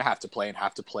Mann is going to have to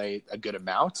play a good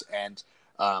amount. And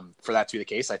for that to be the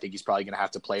case, I think he's probably going to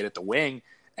have to play it at the wing.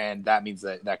 And that means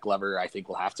that Glover, I think,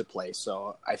 will have to play.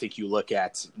 So I think you look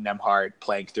at Nembhard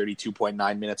playing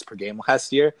 32.9 minutes per game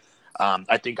last year.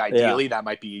 I think ideally that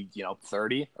might be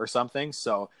 30 or something.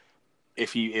 So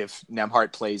if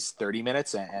Nembhard plays 30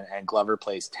 minutes and Glover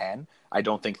plays 10, I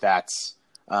don't think that's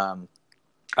out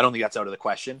of the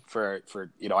question for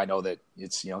I know that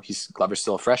it's Glover's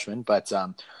still a freshman, but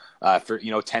for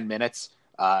 10 minutes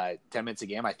a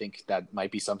game, I think that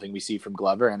might be something we see from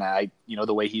Glover. And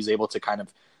the way he's able to kind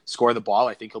of score the ball,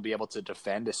 I think he'll be able to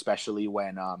defend, especially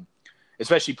when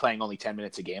especially playing only 10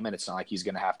 minutes a game, and it's not like he's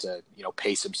going to have to,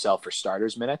 pace himself for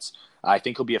starters minutes. I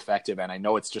think he'll be effective, and I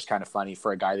know it's just kind of funny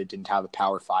for a guy that didn't have a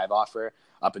Power 5 offer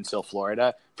up until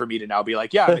Florida for me to now be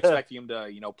like, yeah, I'm expecting him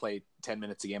to, play 10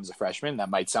 minutes a game as a freshman. That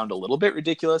might sound a little bit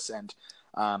ridiculous, and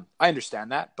I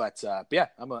understand that, but yeah,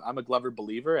 I'm a Glover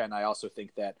believer, and I also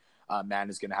think that Mann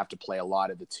is going to have to play a lot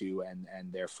of the 2,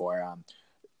 and therefore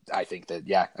I think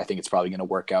it's probably going to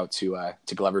work out to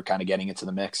Glover kind of getting into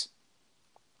the mix.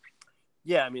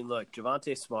 Yeah, I mean, look,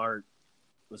 Javonte Smart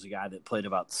was a guy that played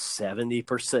about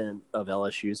 70% of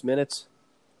LSU's minutes.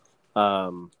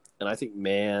 And I think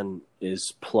Mann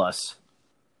is plus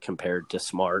compared to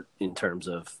Smart in terms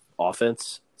of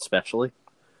offense, especially.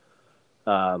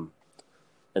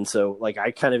 And so, like,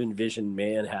 I kind of envision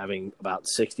Mann having about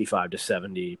 65 to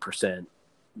 70%,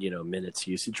 minutes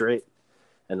usage rate.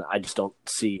 And I just don't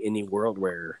see any world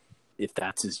where if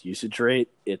that's his usage rate,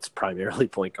 it's primarily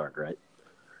point guard, right?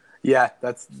 Yeah,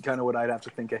 that's kind of what I'd have to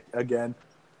think again.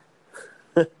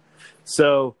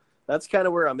 So that's kind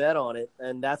of where I'm at on it,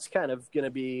 and that's kind of going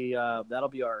to be that'll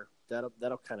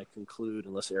kind of conclude,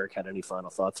 unless Eric had any final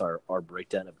thoughts, our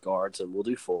breakdown of guards, and we'll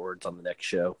do forwards on the next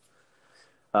show.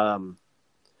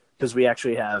 Because we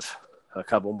actually have a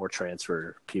couple more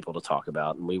transfer people to talk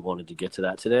about, and we wanted to get to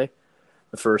that today.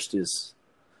 The first is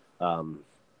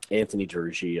Anthony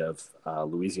Drugy of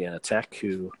Louisiana Tech,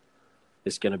 who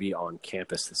is going to be on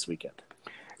campus this weekend.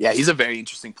 Yeah, he's a very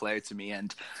interesting player to me,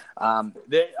 and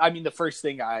the first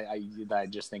thing that I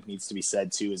just think needs to be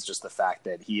said too is just the fact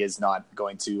that he is not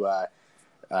going to.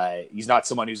 He's not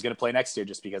someone who's going to play next year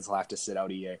just because he'll have to sit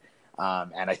out a year,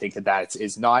 and I think that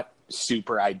is not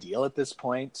super ideal at this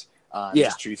point.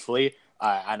 Just truthfully,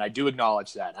 and I do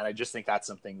acknowledge that, and I just think that's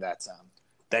something that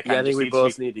I think we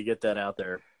both need to get that out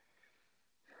there.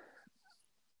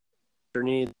 There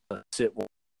needs to sit one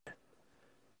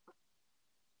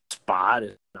spot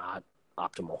is not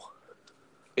optimal.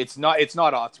 It's not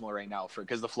optimal right now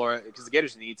because the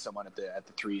Gators need someone at the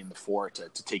 3 and the 4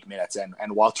 to take minutes,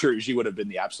 and while Drugy would have been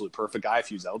the absolute perfect guy if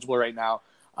he was eligible right now,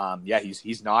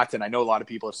 he's not, and I know a lot of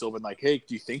people have still been like, hey,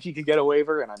 do you think he could get a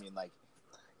waiver? And I mean, like,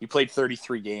 he played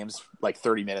 33 games, like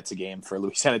 30 minutes a game for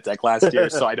Louisiana Tech last year,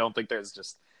 so I don't think there's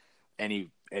just any.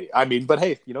 I mean, but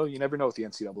hey, you never know with the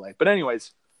NCAA. But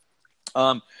anyways,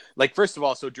 first of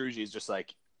all, so Drugy is just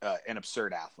like an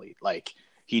absurd athlete. Like,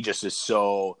 he just is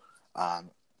so.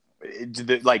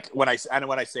 When I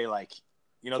say, like,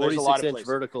 there's a lot of places.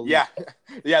 Vertical. Yeah,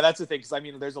 that's the thing. Because I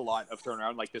mean, there's a lot of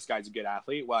turnaround. Like, this guy's a good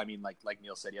athlete. Well, I mean, like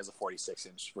Neil said, he has a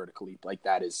 46-inch vertical leap. Like,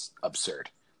 that is absurd.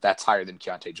 That's higher than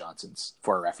Keontae Johnson's,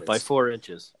 for reference. By 4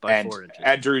 inches. And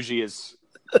Drugy is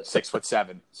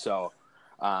 6'7". So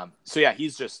yeah,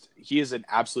 he is an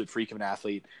absolute freak of an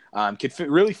athlete. Could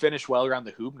really finish well around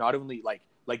the hoop. Not only like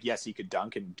yes, he could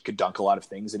dunk a lot of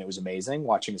things, and it was amazing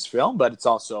watching his film. But it's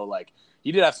also like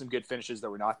he did have some good finishes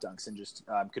that were not dunks, and just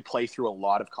could play through a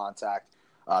lot of contact.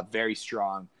 Very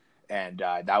strong, and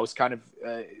that was kind of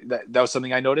that was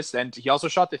something I noticed. And he also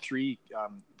shot the 3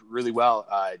 really well,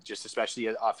 just especially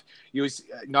off. He was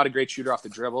not a great shooter off the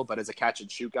dribble, but as a catch and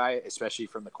shoot guy, especially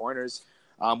from the corners,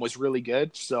 was really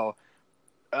good. So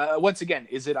once again,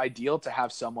 is it ideal to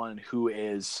have someone who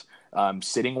is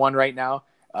sitting one right now?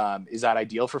 Is that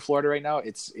ideal for Florida right now?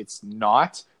 It's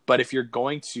not. But if you're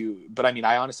going to, I mean,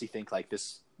 I honestly think like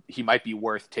this, he might be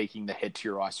worth taking the hit to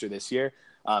your roster this year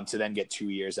to then get 2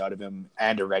 years out of him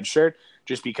and a red shirt,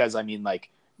 just because, I mean, like,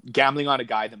 gambling on a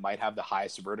guy that might have the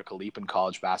highest vertical leap in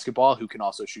college basketball, who can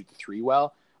also shoot the 3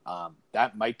 well,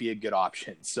 that might be a good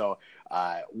option. So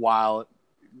while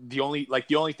the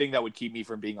only thing that would keep me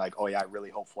from being like, oh yeah, I really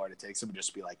hope Florida takes him, would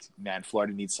just be like, man,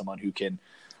 Florida needs someone who can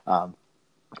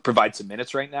provide some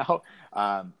minutes right now.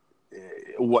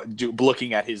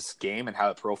 Looking at his game and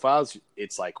how it profiles,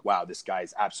 it's like, wow, this guy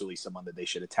is absolutely someone that they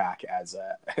should attack as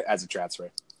a transfer.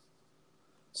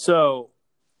 So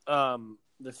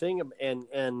the thing,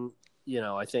 and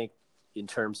I think in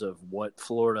terms of what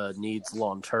Florida needs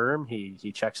long term,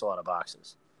 he checks a lot of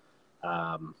boxes.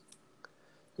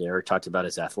 Eric talked about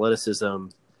his athleticism.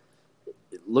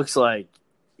 It looks like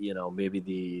maybe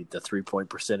the 3-point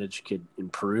percentage could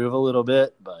improve a little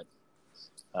bit, but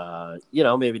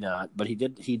maybe not. But he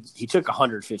took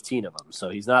 115 of them, so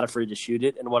he's not afraid to shoot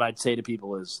it. And what I'd say to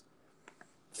people is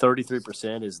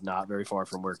 33% is not very far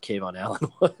from where Kayvon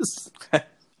Allen was.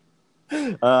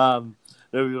 Maybe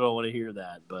people don't want to hear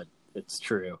that, but it's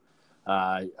true.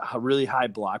 A really high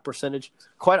block percentage.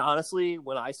 Quite honestly,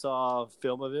 when I saw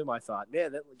film of him, I thought,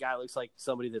 man, that guy looks like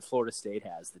somebody that Florida State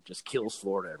has that just kills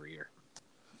Florida every year.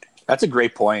 That's a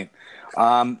great point.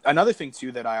 Another thing,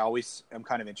 too, that I always am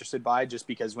kind of interested by, just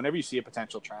because whenever you see a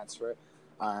potential transfer,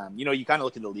 you kind of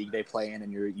look at the league they play in,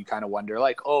 and you kind of wonder,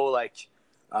 like,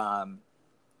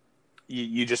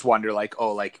 you just wonder, like,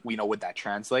 would that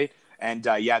translate? And,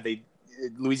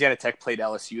 Louisiana Tech played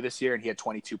LSU this year, and he had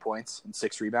 22 points and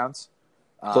 6 rebounds.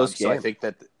 Close game. So I think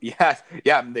that,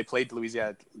 they played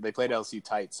LSU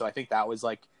tight. So I think that was,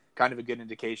 like, kind of a good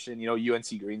indication.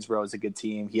 UNC Greensboro is a good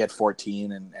team. He had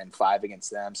 14 and 5 against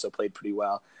them, so played pretty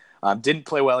well. Didn't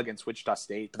play well against Wichita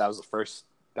State, but that was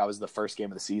the first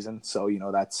game of the season. So,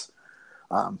 that's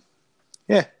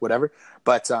yeah, whatever.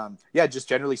 But yeah, just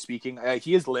generally speaking,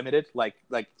 he is limited.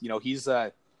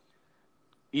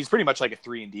 He's pretty much like a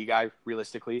 3-and-D guy,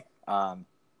 realistically.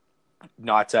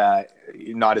 Not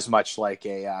as much like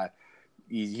a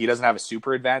he doesn't have a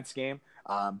super advanced game.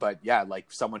 But yeah,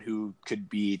 like someone who could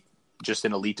be just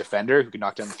an elite defender who can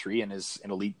knock down the three and is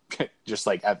an elite, just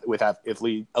like with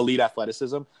elite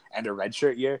athleticism and a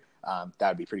redshirt year. That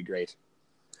would be pretty great.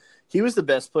 He was the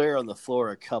best player on the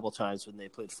floor a couple times when they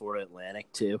played Florida Atlantic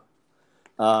too.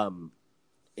 And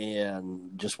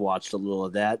just watched a little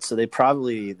of that. So they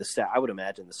probably, I would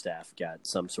imagine the staff got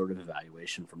some sort of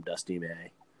evaluation from Dusty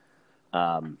May.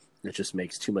 It just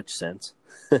makes too much sense.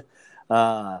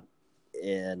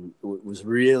 And was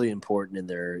really important in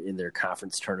their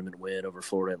conference tournament win over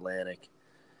Florida Atlantic.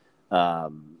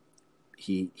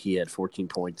 He had 14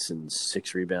 points and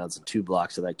 6 rebounds and 2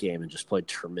 blocks of that game, and just played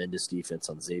tremendous defense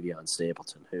on Xavier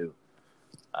Stapleton, who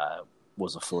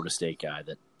was a Florida State guy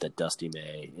that Dusty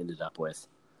May ended up with.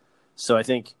 So I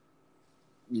think,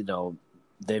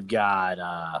 they've got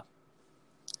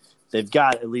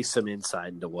at least some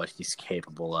insight into what he's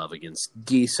capable of against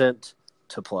decent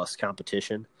to plus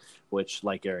competition, which,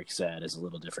 like Eric said, is a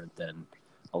little different than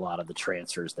a lot of the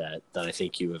transfers that I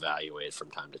think you evaluate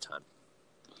from time to time.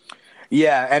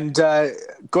 Yeah, and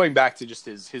going back to just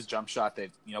his jump shot that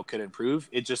could improve,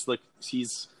 it just looked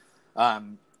he's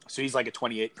like a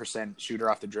 28% shooter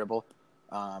off the dribble,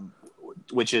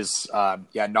 which is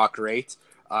not great.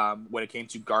 When it came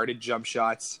to guarded jump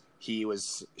shots, he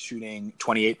was shooting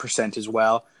 28% as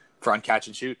well for on catch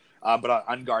and shoot, but on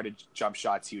unguarded jump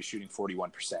shots he was shooting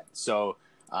 41%. So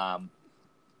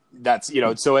that's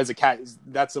so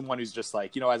that's someone who's just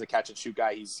like as a catch and shoot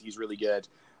guy he's really good.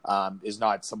 Is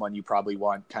not someone you probably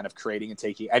want kind of creating and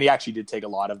taking. And he actually did take a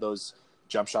lot of those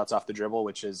jump shots off the dribble,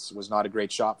 which was not a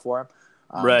great shot for him.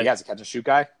 Right. Yeah, as a catch and shoot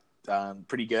guy,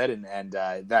 pretty good. And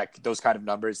that those kind of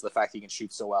numbers, the fact he can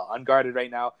shoot so well unguarded right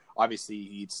now, obviously he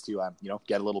needs to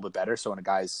get a little bit better. So when a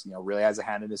guy's really has a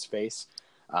hand in his face,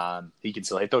 he can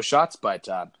still hit those shots. But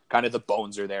kind of the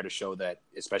bones are there to show that,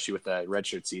 especially with the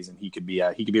redshirt season, he could be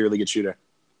a really good shooter.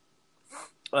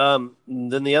 Then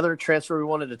the other transfer we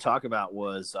wanted to talk about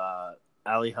was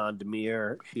Alihan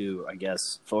Demir, who I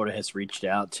guess Florida has reached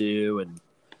out to. And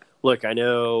look, I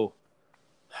know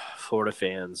Florida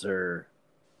fans are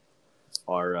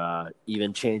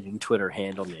even changing Twitter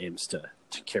handle names to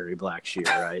Kerry Blackshear,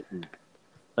 right? And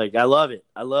like, I love it.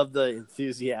 I love the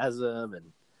enthusiasm.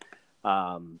 And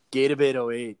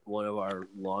Gatabate08, one of our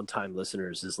longtime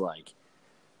listeners, is like,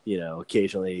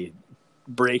 occasionally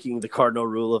breaking the cardinal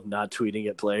rule of not tweeting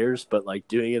at players, but like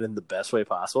doing it in the best way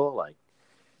possible. Like,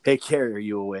 hey, Kerry, are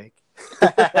you awake?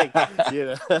 I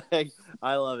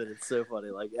love it. It's so funny.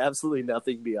 Like, absolutely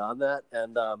nothing beyond that.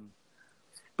 And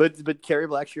but Kerry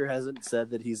Blackshear hasn't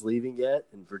said that he's leaving yet,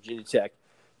 and Virginia Tech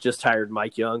just hired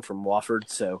Mike Young from Wofford,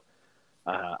 so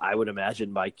I would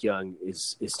imagine Mike Young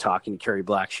is talking to Kerry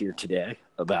Blackshear today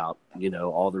about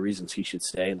all the reasons he should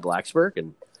stay in Blacksburg,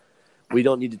 and we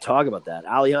don't need to talk about that.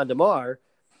 Alihan Demir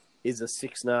is a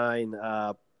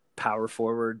 6'9" power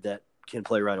forward that can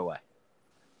play right away.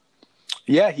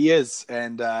 Yeah, he is.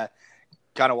 And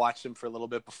kind of watched him for a little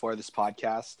bit before this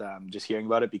podcast, just hearing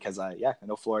about it because, I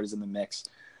know Florida's in the mix.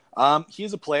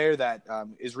 He's a player that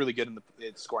is really good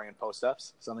in scoring in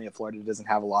post-ups, something that Florida doesn't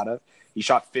have a lot of. He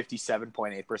shot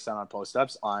 57.8% on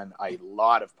post-ups on a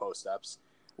lot of post-ups,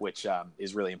 which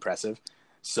is really impressive.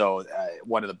 So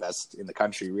one of the best in the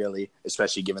country, really,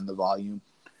 especially given the volume.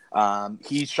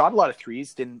 He shot a lot of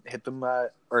threes, didn't hit them,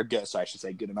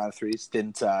 good amount of threes.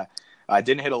 Didn't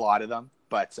hit a lot of them,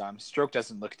 but stroke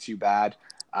doesn't look too bad.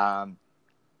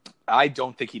 I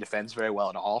don't think he defends very well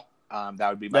at all. That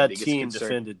would be my biggest concern. That team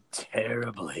defended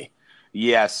terribly.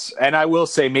 Yes, and I will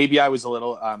say maybe I was a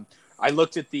little. I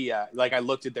looked at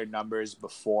their numbers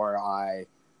before I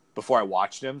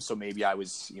watched them, so maybe I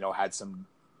was had some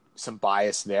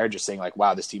bias there, just saying like,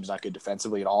 wow, this team's not good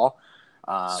defensively at all.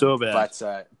 So bad.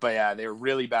 But yeah, they're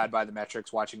really bad by the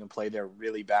metrics. Watching them play, they're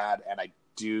really bad, and I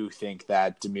do think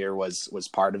that Demir was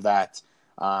part of that.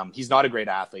 He's not a great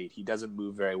athlete. He doesn't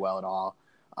move very well at all.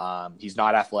 He's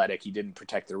not athletic. He didn't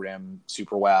protect the rim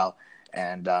super well,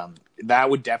 and that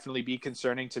would definitely be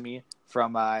concerning to me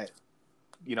from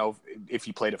if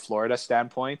he played at Florida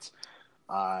standpoint.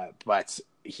 But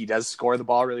he does score the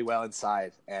ball really well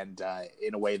inside, and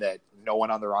in a way that no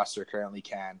one on the roster currently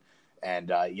can. And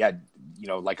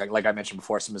like I mentioned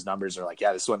before, some of his numbers are like,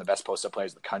 this is one of the best post-up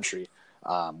players in the country.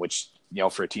 Which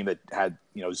for a team that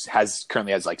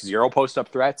currently has like 0 post-up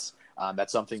threats,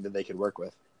 that's something that they could work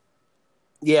with.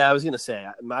 Yeah, I was gonna say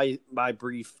my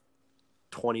brief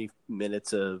 20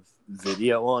 minutes of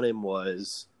video on him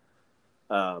was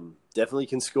Definitely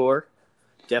can score.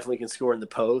 Definitely can score in the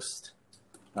post.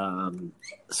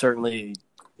 Certainly,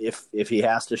 if he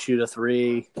has to shoot a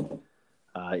three,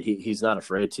 he's not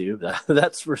afraid to.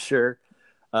 That's for sure.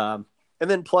 And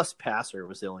then plus passer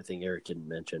was the only thing Eric didn't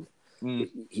mention.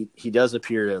 He does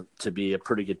appear to be a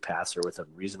pretty good passer with a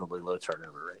reasonably low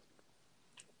turnover rate.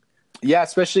 Yeah,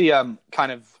 especially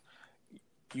kind of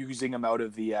using him out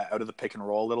of the pick and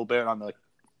roll a little bit on the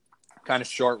kind of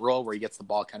short roll where he gets the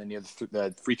ball kind of near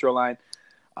the free throw line.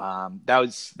 That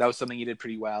was something he did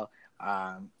pretty well.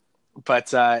 I'm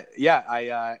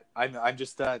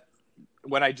just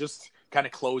when I just kind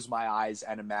of close my eyes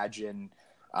and imagine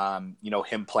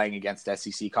him playing against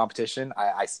SEC competition,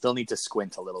 I still need to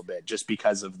squint a little bit just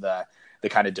because of the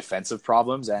kind of defensive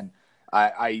problems. And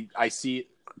I see,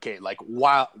 okay, like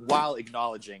while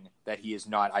acknowledging that he is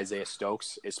not Isaiah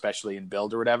Stokes, especially in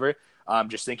build or whatever,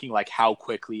 just thinking like how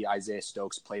quickly Isaiah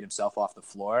Stokes played himself off the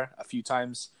floor a few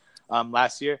times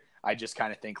last year. I just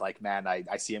kind of think like, man,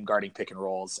 I see him guarding pick and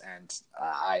rolls, and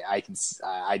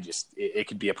it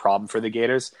could be a problem for the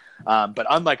Gators. But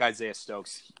unlike Isaiah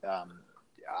Stokes,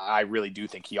 I really do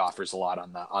think he offers a lot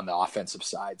on the offensive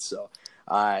side. So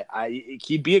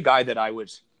he'd be a guy that I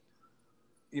would,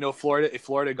 Florida, if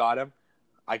Florida got him,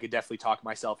 I could definitely talk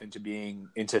myself into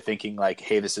thinking like,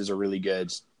 hey, this is a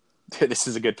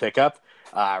good pickup.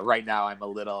 Right now, I'm a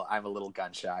little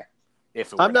gun shy.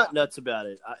 I'm not nuts about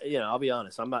it. I'll be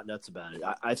honest. I'm not nuts about it.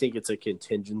 I think it's a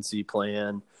contingency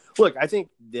plan. Look, I think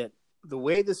that the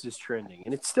way this is trending,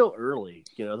 and it's still early.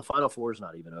 The Final Four is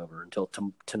not even over until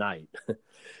tonight.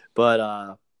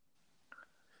 But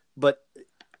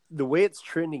the way it's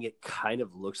trending, it kind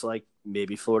of looks like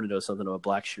maybe Florida knows something about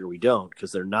Blackshear we don't,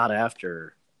 because they're not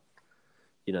after.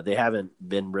 They haven't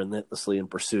been relentlessly in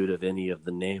pursuit of any of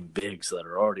the name bigs that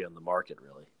are already on the market,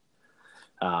 really.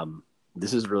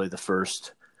 This is really the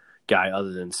first guy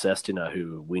other than Sestina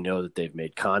who we know that they've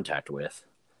made contact with.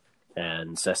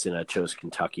 And Sestina chose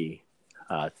Kentucky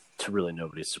to really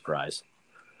nobody's surprise.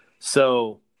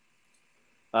 So,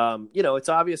 it's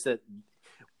obvious that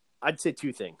I'd say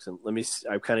two things. And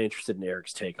I'm kind of interested in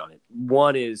Eric's take on it.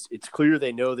 One is it's clear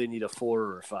they know they need a 4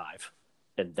 or a 5.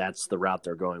 And that's the route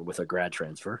they're going with a grad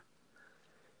transfer.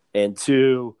 And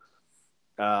two,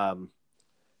 maybe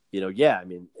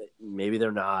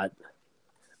they're not.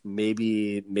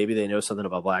 Maybe they know something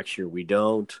about Blackshear we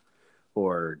don't,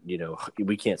 or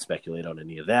we can't speculate on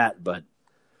any of that. But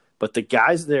the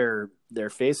guys they're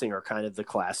facing are kind of the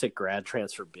classic grad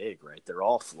transfer big, right? They're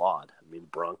all flawed. I mean,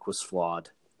 Brunk was flawed.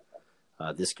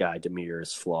 This guy Demir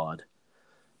is flawed.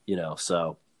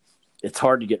 So it's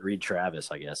hard to get Reed Travis,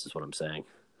 I guess, is what I'm saying.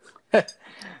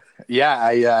 Yeah,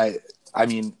 I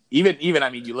mean, even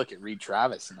you look at Reed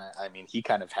Travis, and I mean, he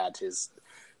kind of had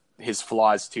his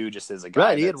flaws too, just as a guy.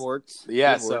 Right, he had warts.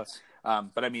 Yeah,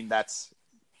 but I mean,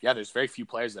 there's very few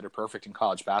players that are perfect in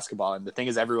college basketball, and the thing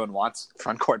is, everyone wants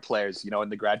front court players. In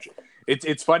the graduate,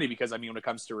 it's funny because I mean, when it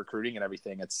comes to recruiting and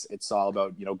everything, it's all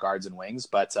about guards and wings.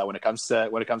 But when it comes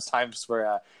times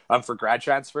for grad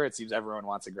transfer, it seems everyone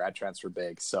wants a grad transfer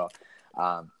big. So.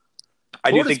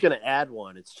 Florida's going to add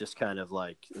one. It's just kind of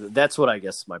like that's what I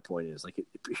guess my point is. Like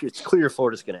it's clear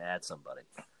Florida's going to add somebody.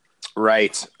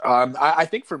 Right. I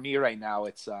think for me right now,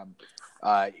 it's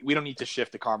we don't need to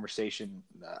shift the conversation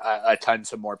a ton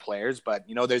to more players, but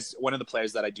there's one of the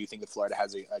players that I do think that Florida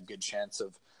has a good chance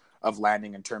of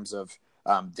landing in terms of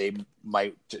they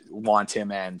might want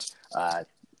him, and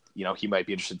he might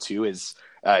be interested too. Is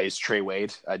Trey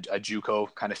Wade, a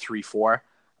JUCO kind of 3-4?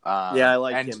 I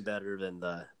like him better than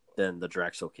the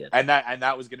Drexel kid. And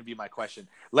that was going to be my question.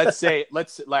 Let's say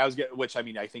which I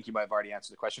mean I think you might have already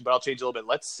answered the question, but I'll change a little bit.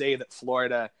 Let's say that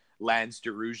Florida lands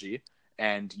DeRougie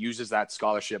and uses that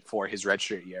scholarship for his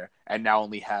redshirt year, and now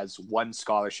only has one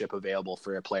scholarship available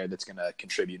for a player that's going to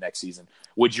contribute next season.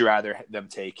 Would you rather them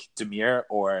take Demir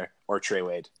or Trey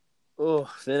Wade? Oh,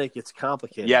 then it gets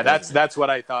complicated. Yeah, that's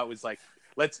what I thought was like.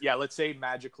 Let's say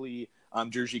magically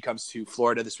DeRougie comes to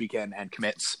Florida this weekend and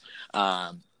commits.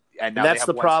 And that's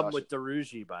the problem with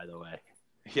DeRougie, by the way.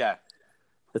 Yeah.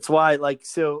 That's why,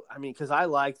 because I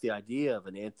like the idea of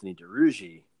an Anthony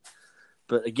DeRougie.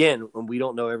 But again, we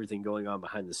don't know everything going on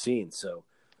behind the scenes. So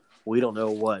we don't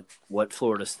know what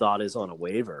Florida's thought is on a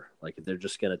waiver. Like, if they're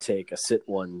just going to take a sit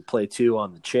one, play two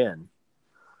on the chin.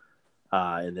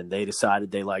 And then they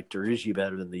decided they liked DeRougie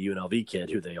better than the UNLV kid,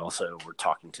 who they also were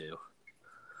talking to.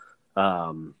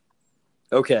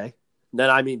 Okay. Then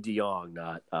I mean DeYoung,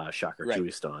 not Shaka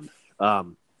Juiston. I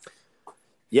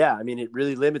mean, it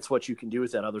really limits what you can do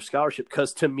with that other scholarship.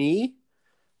 Because to me,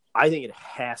 I think it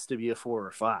has to be a 4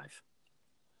 or 5.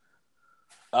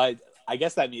 I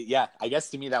guess that yeah. I guess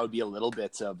to me that would be a little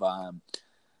bit of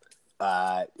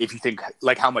if you think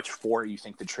like how much 4 you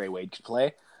think that Trey Wade could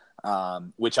play.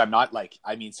 Which I'm not like.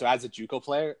 I mean, so as a JUCO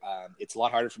player, it's a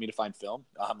lot harder for me to find film.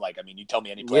 You tell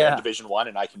me any player in Division I,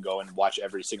 and I can go and watch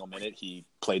every single minute he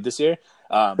played this year.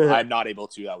 I'm not able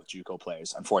to do that with JUCO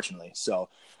players, unfortunately. So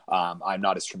I'm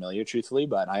not as familiar, truthfully.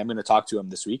 But I am going to talk to him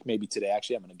this week, maybe today.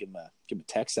 Actually, I'm going to give him a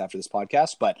text after this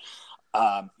podcast. But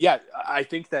I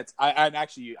think that I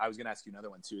was going to ask you another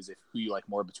one too. Is who you like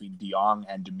more between DeYoung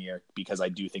and Demir, because I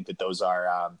do think that those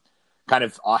are. Kind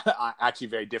of actually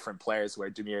very different players, where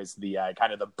Demir is the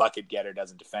kind of the bucket getter,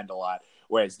 doesn't defend a lot,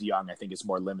 whereas DeYoung I think is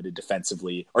more limited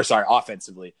offensively,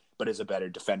 but is a better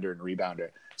defender and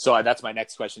rebounder. So that's my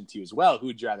next question to you as well. Who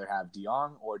would you rather have,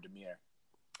 DeYoung or Demir?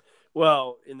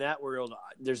 Well, in that world,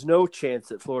 there's no chance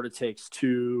that Florida takes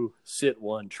 2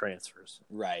 sit-1 transfers.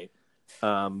 Right.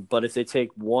 But if they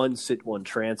take 1 sit-1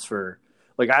 transfer,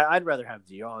 like I'd rather have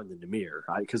DeYoung than Demir,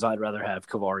 because I'd rather have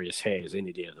Kavarius Hayes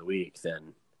any day of the week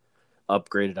than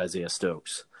upgraded Isaiah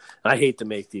Stokes. I hate to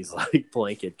make these like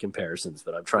blanket comparisons,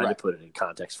 but I'm trying to put it in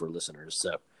context for listeners.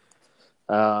 So,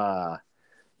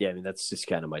 that's just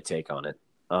kind of my take on it.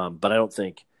 But I don't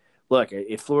think, look,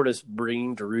 if Florida's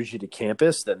bringing Derugi to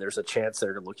campus, then there's a chance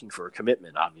they're looking for a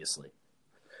commitment, obviously.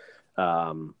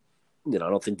 I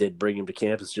don't think they'd bring him to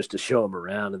campus just to show him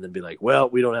around and then be like, well,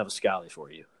 we don't have a Scally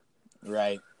for you.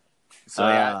 Right. So,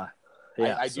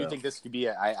 I do think this could be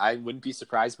I wouldn't be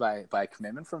surprised by a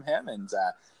commitment from him, and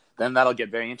then that'll get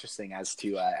very interesting as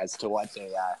to what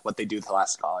they do with the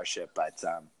last scholarship. But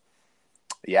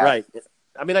right.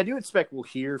 I mean, I do expect we'll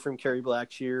hear from Kerry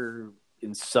Blackshear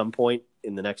in some point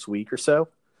in the next week or so,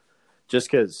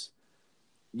 just because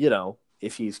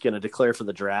if he's going to declare for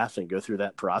the draft and go through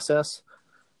that process,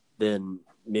 then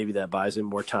maybe that buys him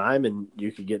more time, and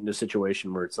you could get into a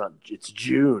situation where it's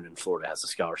June and Florida has a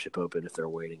scholarship open if they're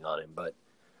waiting on him. But,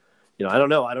 I don't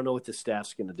know. I don't know what the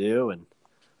staff's going to do, and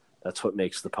that's what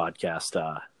makes the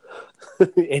podcast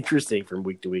interesting from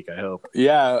week to week, I hope.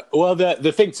 Yeah. Well,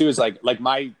 the thing too is like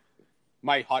my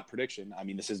hot prediction. I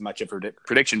mean, this is much of a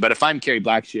prediction, but if I'm Kerry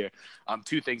Blackshear,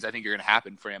 2 things I think are going to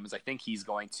happen for him is I think he's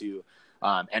going to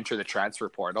enter the transfer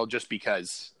portal, just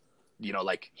because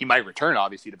he might return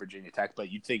obviously to Virginia Tech,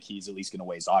 but you'd think he's at least going to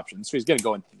weigh his options. So he's going to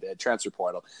go into the transfer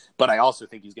portal, but I also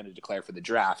think he's going to declare for the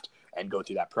draft and go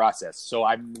through that process. So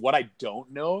what I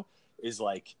don't know is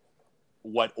like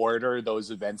what order those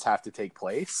events have to take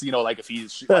place. If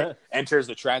he's enters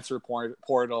the transfer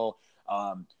portal,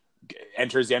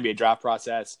 enters the NBA draft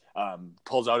process,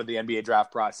 pulls out of the NBA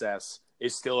draft process,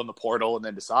 is still in the portal and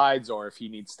then decides, or if he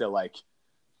needs to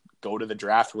go to the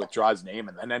draft, withdraw his name,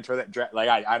 and then enter that draft.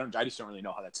 I just don't really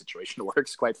know how that situation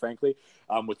works, quite frankly,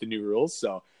 with the new rules.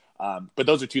 So, but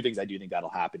those are 2 things I do think that'll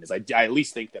happen. Is I at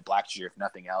least think that Blackshear, if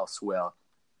nothing else, will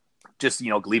just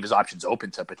leave his options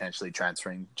open to potentially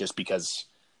transferring, just because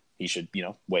he should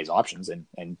weigh his options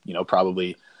and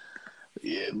probably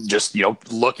just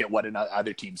look at what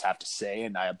other teams have to say.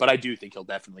 But I do think he'll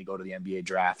definitely go to the NBA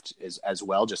draft as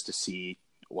well, just to see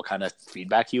what kind of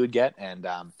feedback he would get, and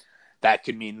that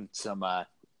could mean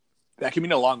that could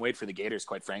mean a long wait for the Gators,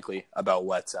 quite frankly, about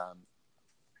what.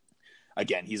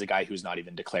 Again, he's a guy who's not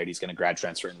even declared he's going to grad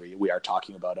transfer, and we are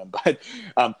talking about him. But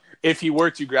if he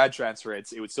were to grad transfer, it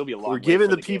would still be a long. We're giving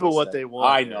the people what they want.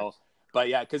 I know, but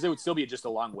yeah, because it would still be just a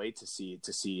long wait to see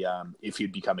if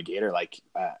he'd become a Gator.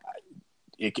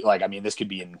 This could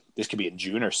be in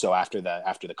June or so after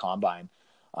the combine.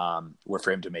 Where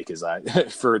for him to make his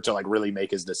really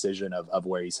make his decision of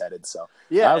where he's headed. So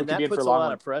and that puts a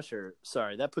lot of pressure.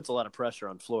 Sorry, that puts a lot of pressure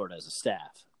on Florida as a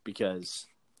staff, because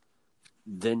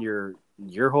then you're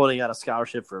holding out a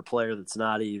scholarship for a player that's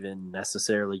not even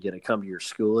necessarily going to come to your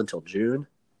school until June.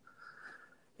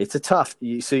 It's a tough.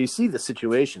 So you see the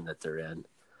situation that they're in,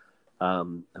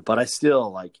 but I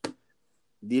still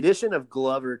the addition of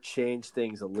Glover changed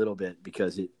things a little bit,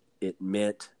 because it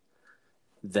meant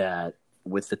that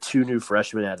with the 2 new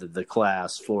freshmen out of the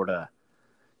class, Florida,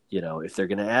 if they're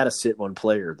going to add a sit-1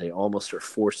 player, they almost are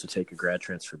forced to take a grad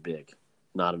transfer big,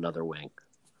 not another wing.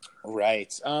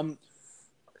 Right.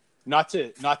 Not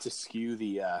to skew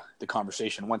the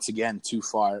conversation once again too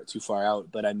far out,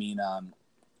 but I mean,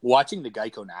 watching the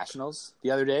Geico Nationals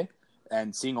the other day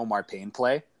and seeing Omar Payne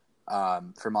play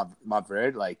for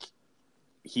Montverde,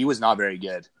 he was not very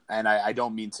good, and I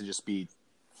don't mean to just be.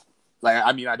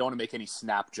 I don't want to make any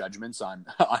snap judgments on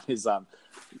his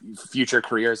future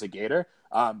career as a Gator,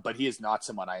 but he is not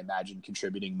someone I imagine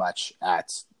contributing much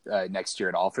at next year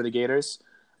at all for the Gators.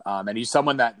 And he's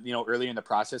someone that, earlier in the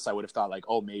process, I would have thought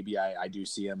maybe I do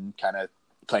see him kind of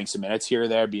playing some minutes here or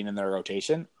there, being in their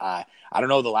rotation. I don't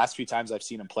know. The last few times I've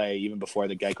seen him play, even before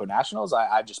the Geico Nationals,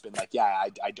 I've just been like,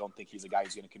 I don't think he's a guy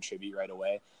who's going to contribute right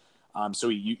away. So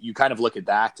you kind of look at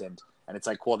that and it's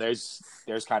like, well, there's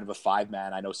kind of a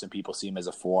 5-man. I know some people see him as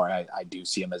a 4. I do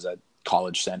see him as a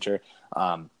college center,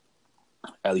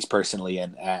 at least personally,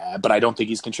 but I don't think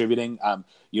he's contributing.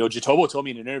 Jatobo told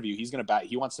me in an interview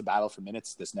he wants to battle for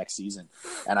minutes this next season,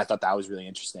 and I thought that was really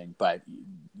interesting. But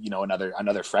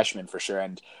another freshman for sure,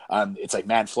 and it's like,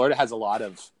 man, Florida has a lot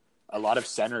of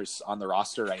centers on the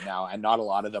roster right now, and not a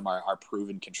lot of them are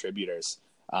proven contributors.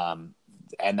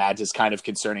 And that is kind of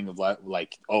concerning of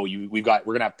like, we're going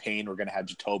to have Payne, we're going to have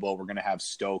Jatobo, we're going to have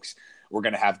Stokes, we're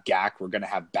going to have Gak, we're going to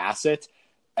have Bassett.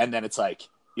 And then it's like,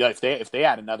 if they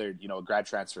add another, a grad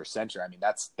transfer center, I mean,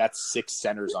 that's 6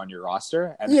 centers on your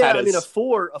roster. And a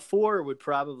 4 would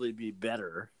probably be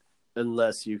better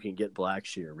unless you can get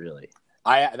Blackshear, really.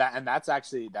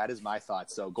 That is my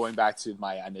thought. So going back to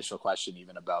my initial question,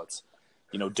 even about,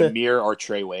 Demir or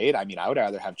Trey Wade. I mean, I would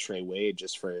rather have Trey Wade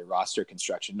just for roster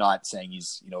construction, not saying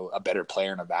he's, a better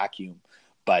player in a vacuum,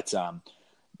 but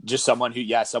just someone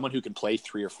who can play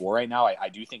 3 or 4 right now, I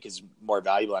do think is more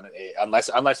valuable unless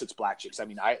it's Blackshear. I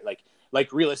mean,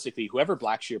 like realistically, whoever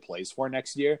Blackshear plays for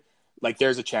next year, like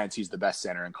there's a chance he's the best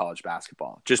center in college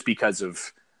basketball just because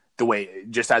of the way,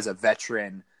 just as a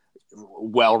veteran,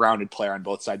 well-rounded player on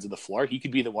both sides of the floor, he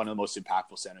could be one of the most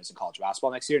impactful centers in college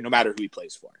basketball next year, no matter who he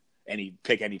plays for.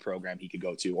 Pick any program he could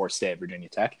go to or stay at Virginia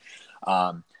Tech.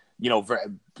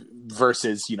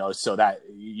 Versus, so that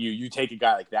you take a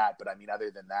guy like that. But I mean,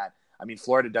 other than that, I mean,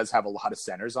 Florida does have a lot of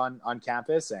centers on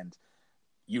campus, and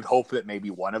you'd hope that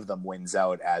maybe one of them wins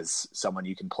out as someone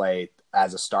you can play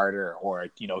as a starter, or,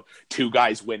 2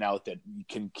 guys win out that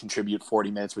can contribute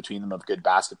 40 minutes between them of good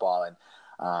basketball. And,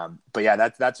 but yeah,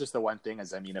 that's just the one thing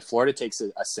is, I mean, if Florida takes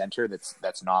a center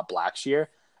that's not Blackshear,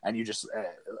 and you just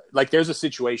like, there's a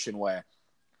situation where,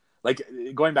 like,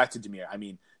 going back to Demir, I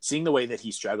mean, seeing the way that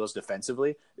he struggles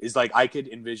defensively is like, I could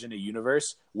envision a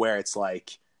universe where it's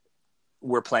like,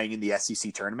 we're playing in the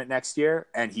SEC tournament next year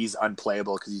and he's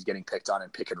unplayable because he's getting picked on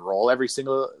and pick and roll every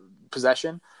single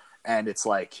possession. And it's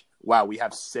like, wow, we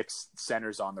have 6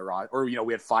 centers on the roster, or,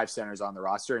 we had 5 centers on the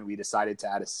roster and we decided to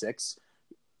add a sixth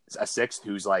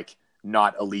who's like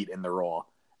not elite in the role.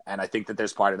 And I think that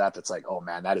there's part of that that's like, oh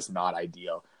man, that is not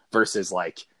ideal, versus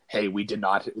like, hey, we do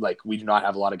not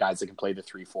have a lot of guys that can play the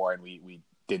 3-4, and we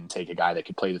didn't take a guy that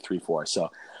could play the 3-4. So,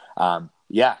 I'm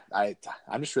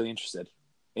just really interested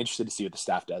to see what the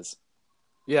staff does.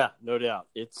 Yeah, no doubt.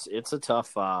 It's a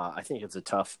tough. I think it's a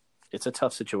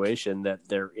tough situation that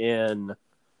they're in.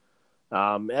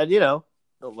 And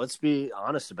let's be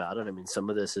honest about it. I mean, some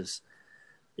of this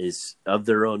is of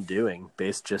their own doing,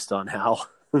 based just on how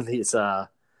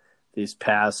these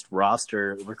past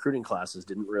roster recruiting classes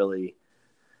didn't really,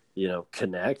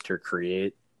 connect or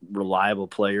create reliable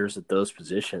players at those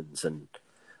positions. And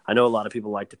I know a lot of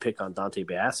people like to pick on Dante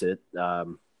Bassett,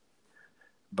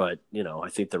 but, I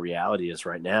think the reality is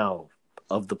right now,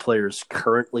 of the players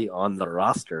currently on the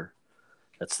roster,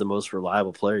 that's the most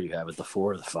reliable player you have at the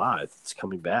 4 or the 5. It's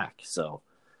coming back. So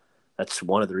that's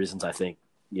one of the reasons I think,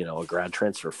 a grad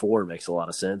transfer 4 makes a lot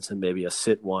of sense, and maybe a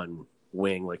sit 1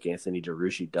 wing like Anthony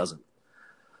Derucci doesn't.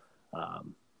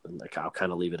 And I'll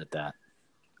kind of leave it at that.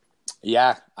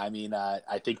 Yeah, I mean,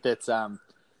 I think that,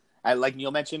 like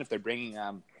Neil mentioned, if they're bringing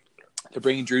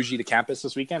Drugy to campus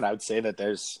this weekend, I would say that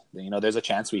there's a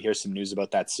chance we hear some news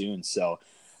about that soon. So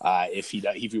if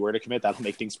he were to commit, that'll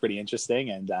make things pretty interesting.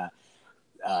 And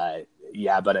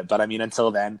but I mean,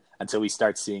 until we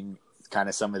start seeing kind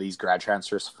of some of these grad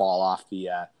transfers fall off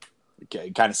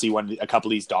kind of see a couple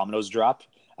of these dominoes drop.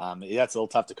 That's a little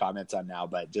tough to comment on now,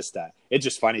 but just it's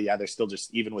just funny. Yeah, they're still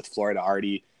just, even with Florida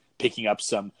already picking up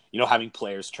some, having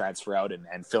players transfer out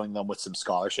and filling them with some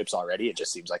scholarships already. It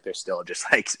just seems like there's still just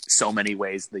like so many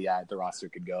ways the roster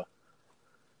could go.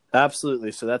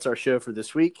 Absolutely. So that's our show for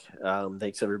this week.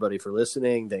 Thanks everybody for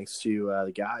listening. Thanks to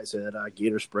the guys at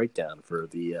Gators Breakdown for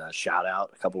the shout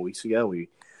out a couple weeks ago. We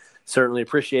certainly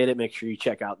appreciate it. Make sure you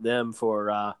check out them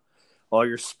for all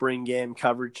your spring game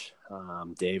coverage.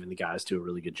 Dave and the guys do a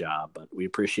really good job, but we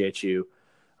appreciate you.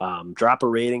 Drop a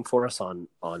rating for us on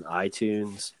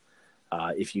iTunes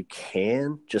if you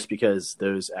can, just because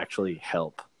those actually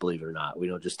help, believe it or not. We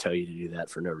don't just tell you to do that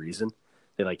for no reason.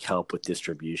 They help with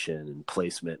distribution and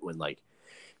placement when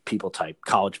people type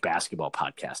college basketball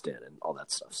podcast in and all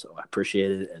that stuff. So I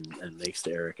appreciate it. And thanks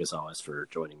to Eric as always for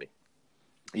joining me.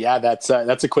 Yeah, that's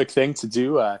a quick thing to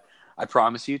do. I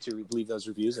promise you to leave those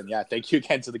reviews. And yeah, thank you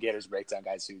again to the Gators Breakdown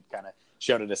guys who kind of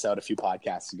shouted us out a few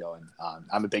podcasts ago. And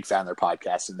I'm a big fan of their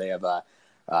podcast, and they have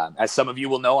as some of you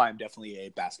will know, I'm definitely a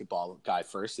basketball guy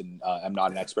first, and I'm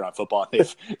not an expert on football.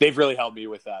 They've really helped me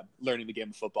with learning the game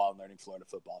of football and learning Florida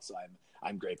football. So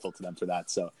I'm grateful to them for that.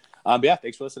 So, but yeah,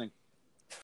 thanks for listening.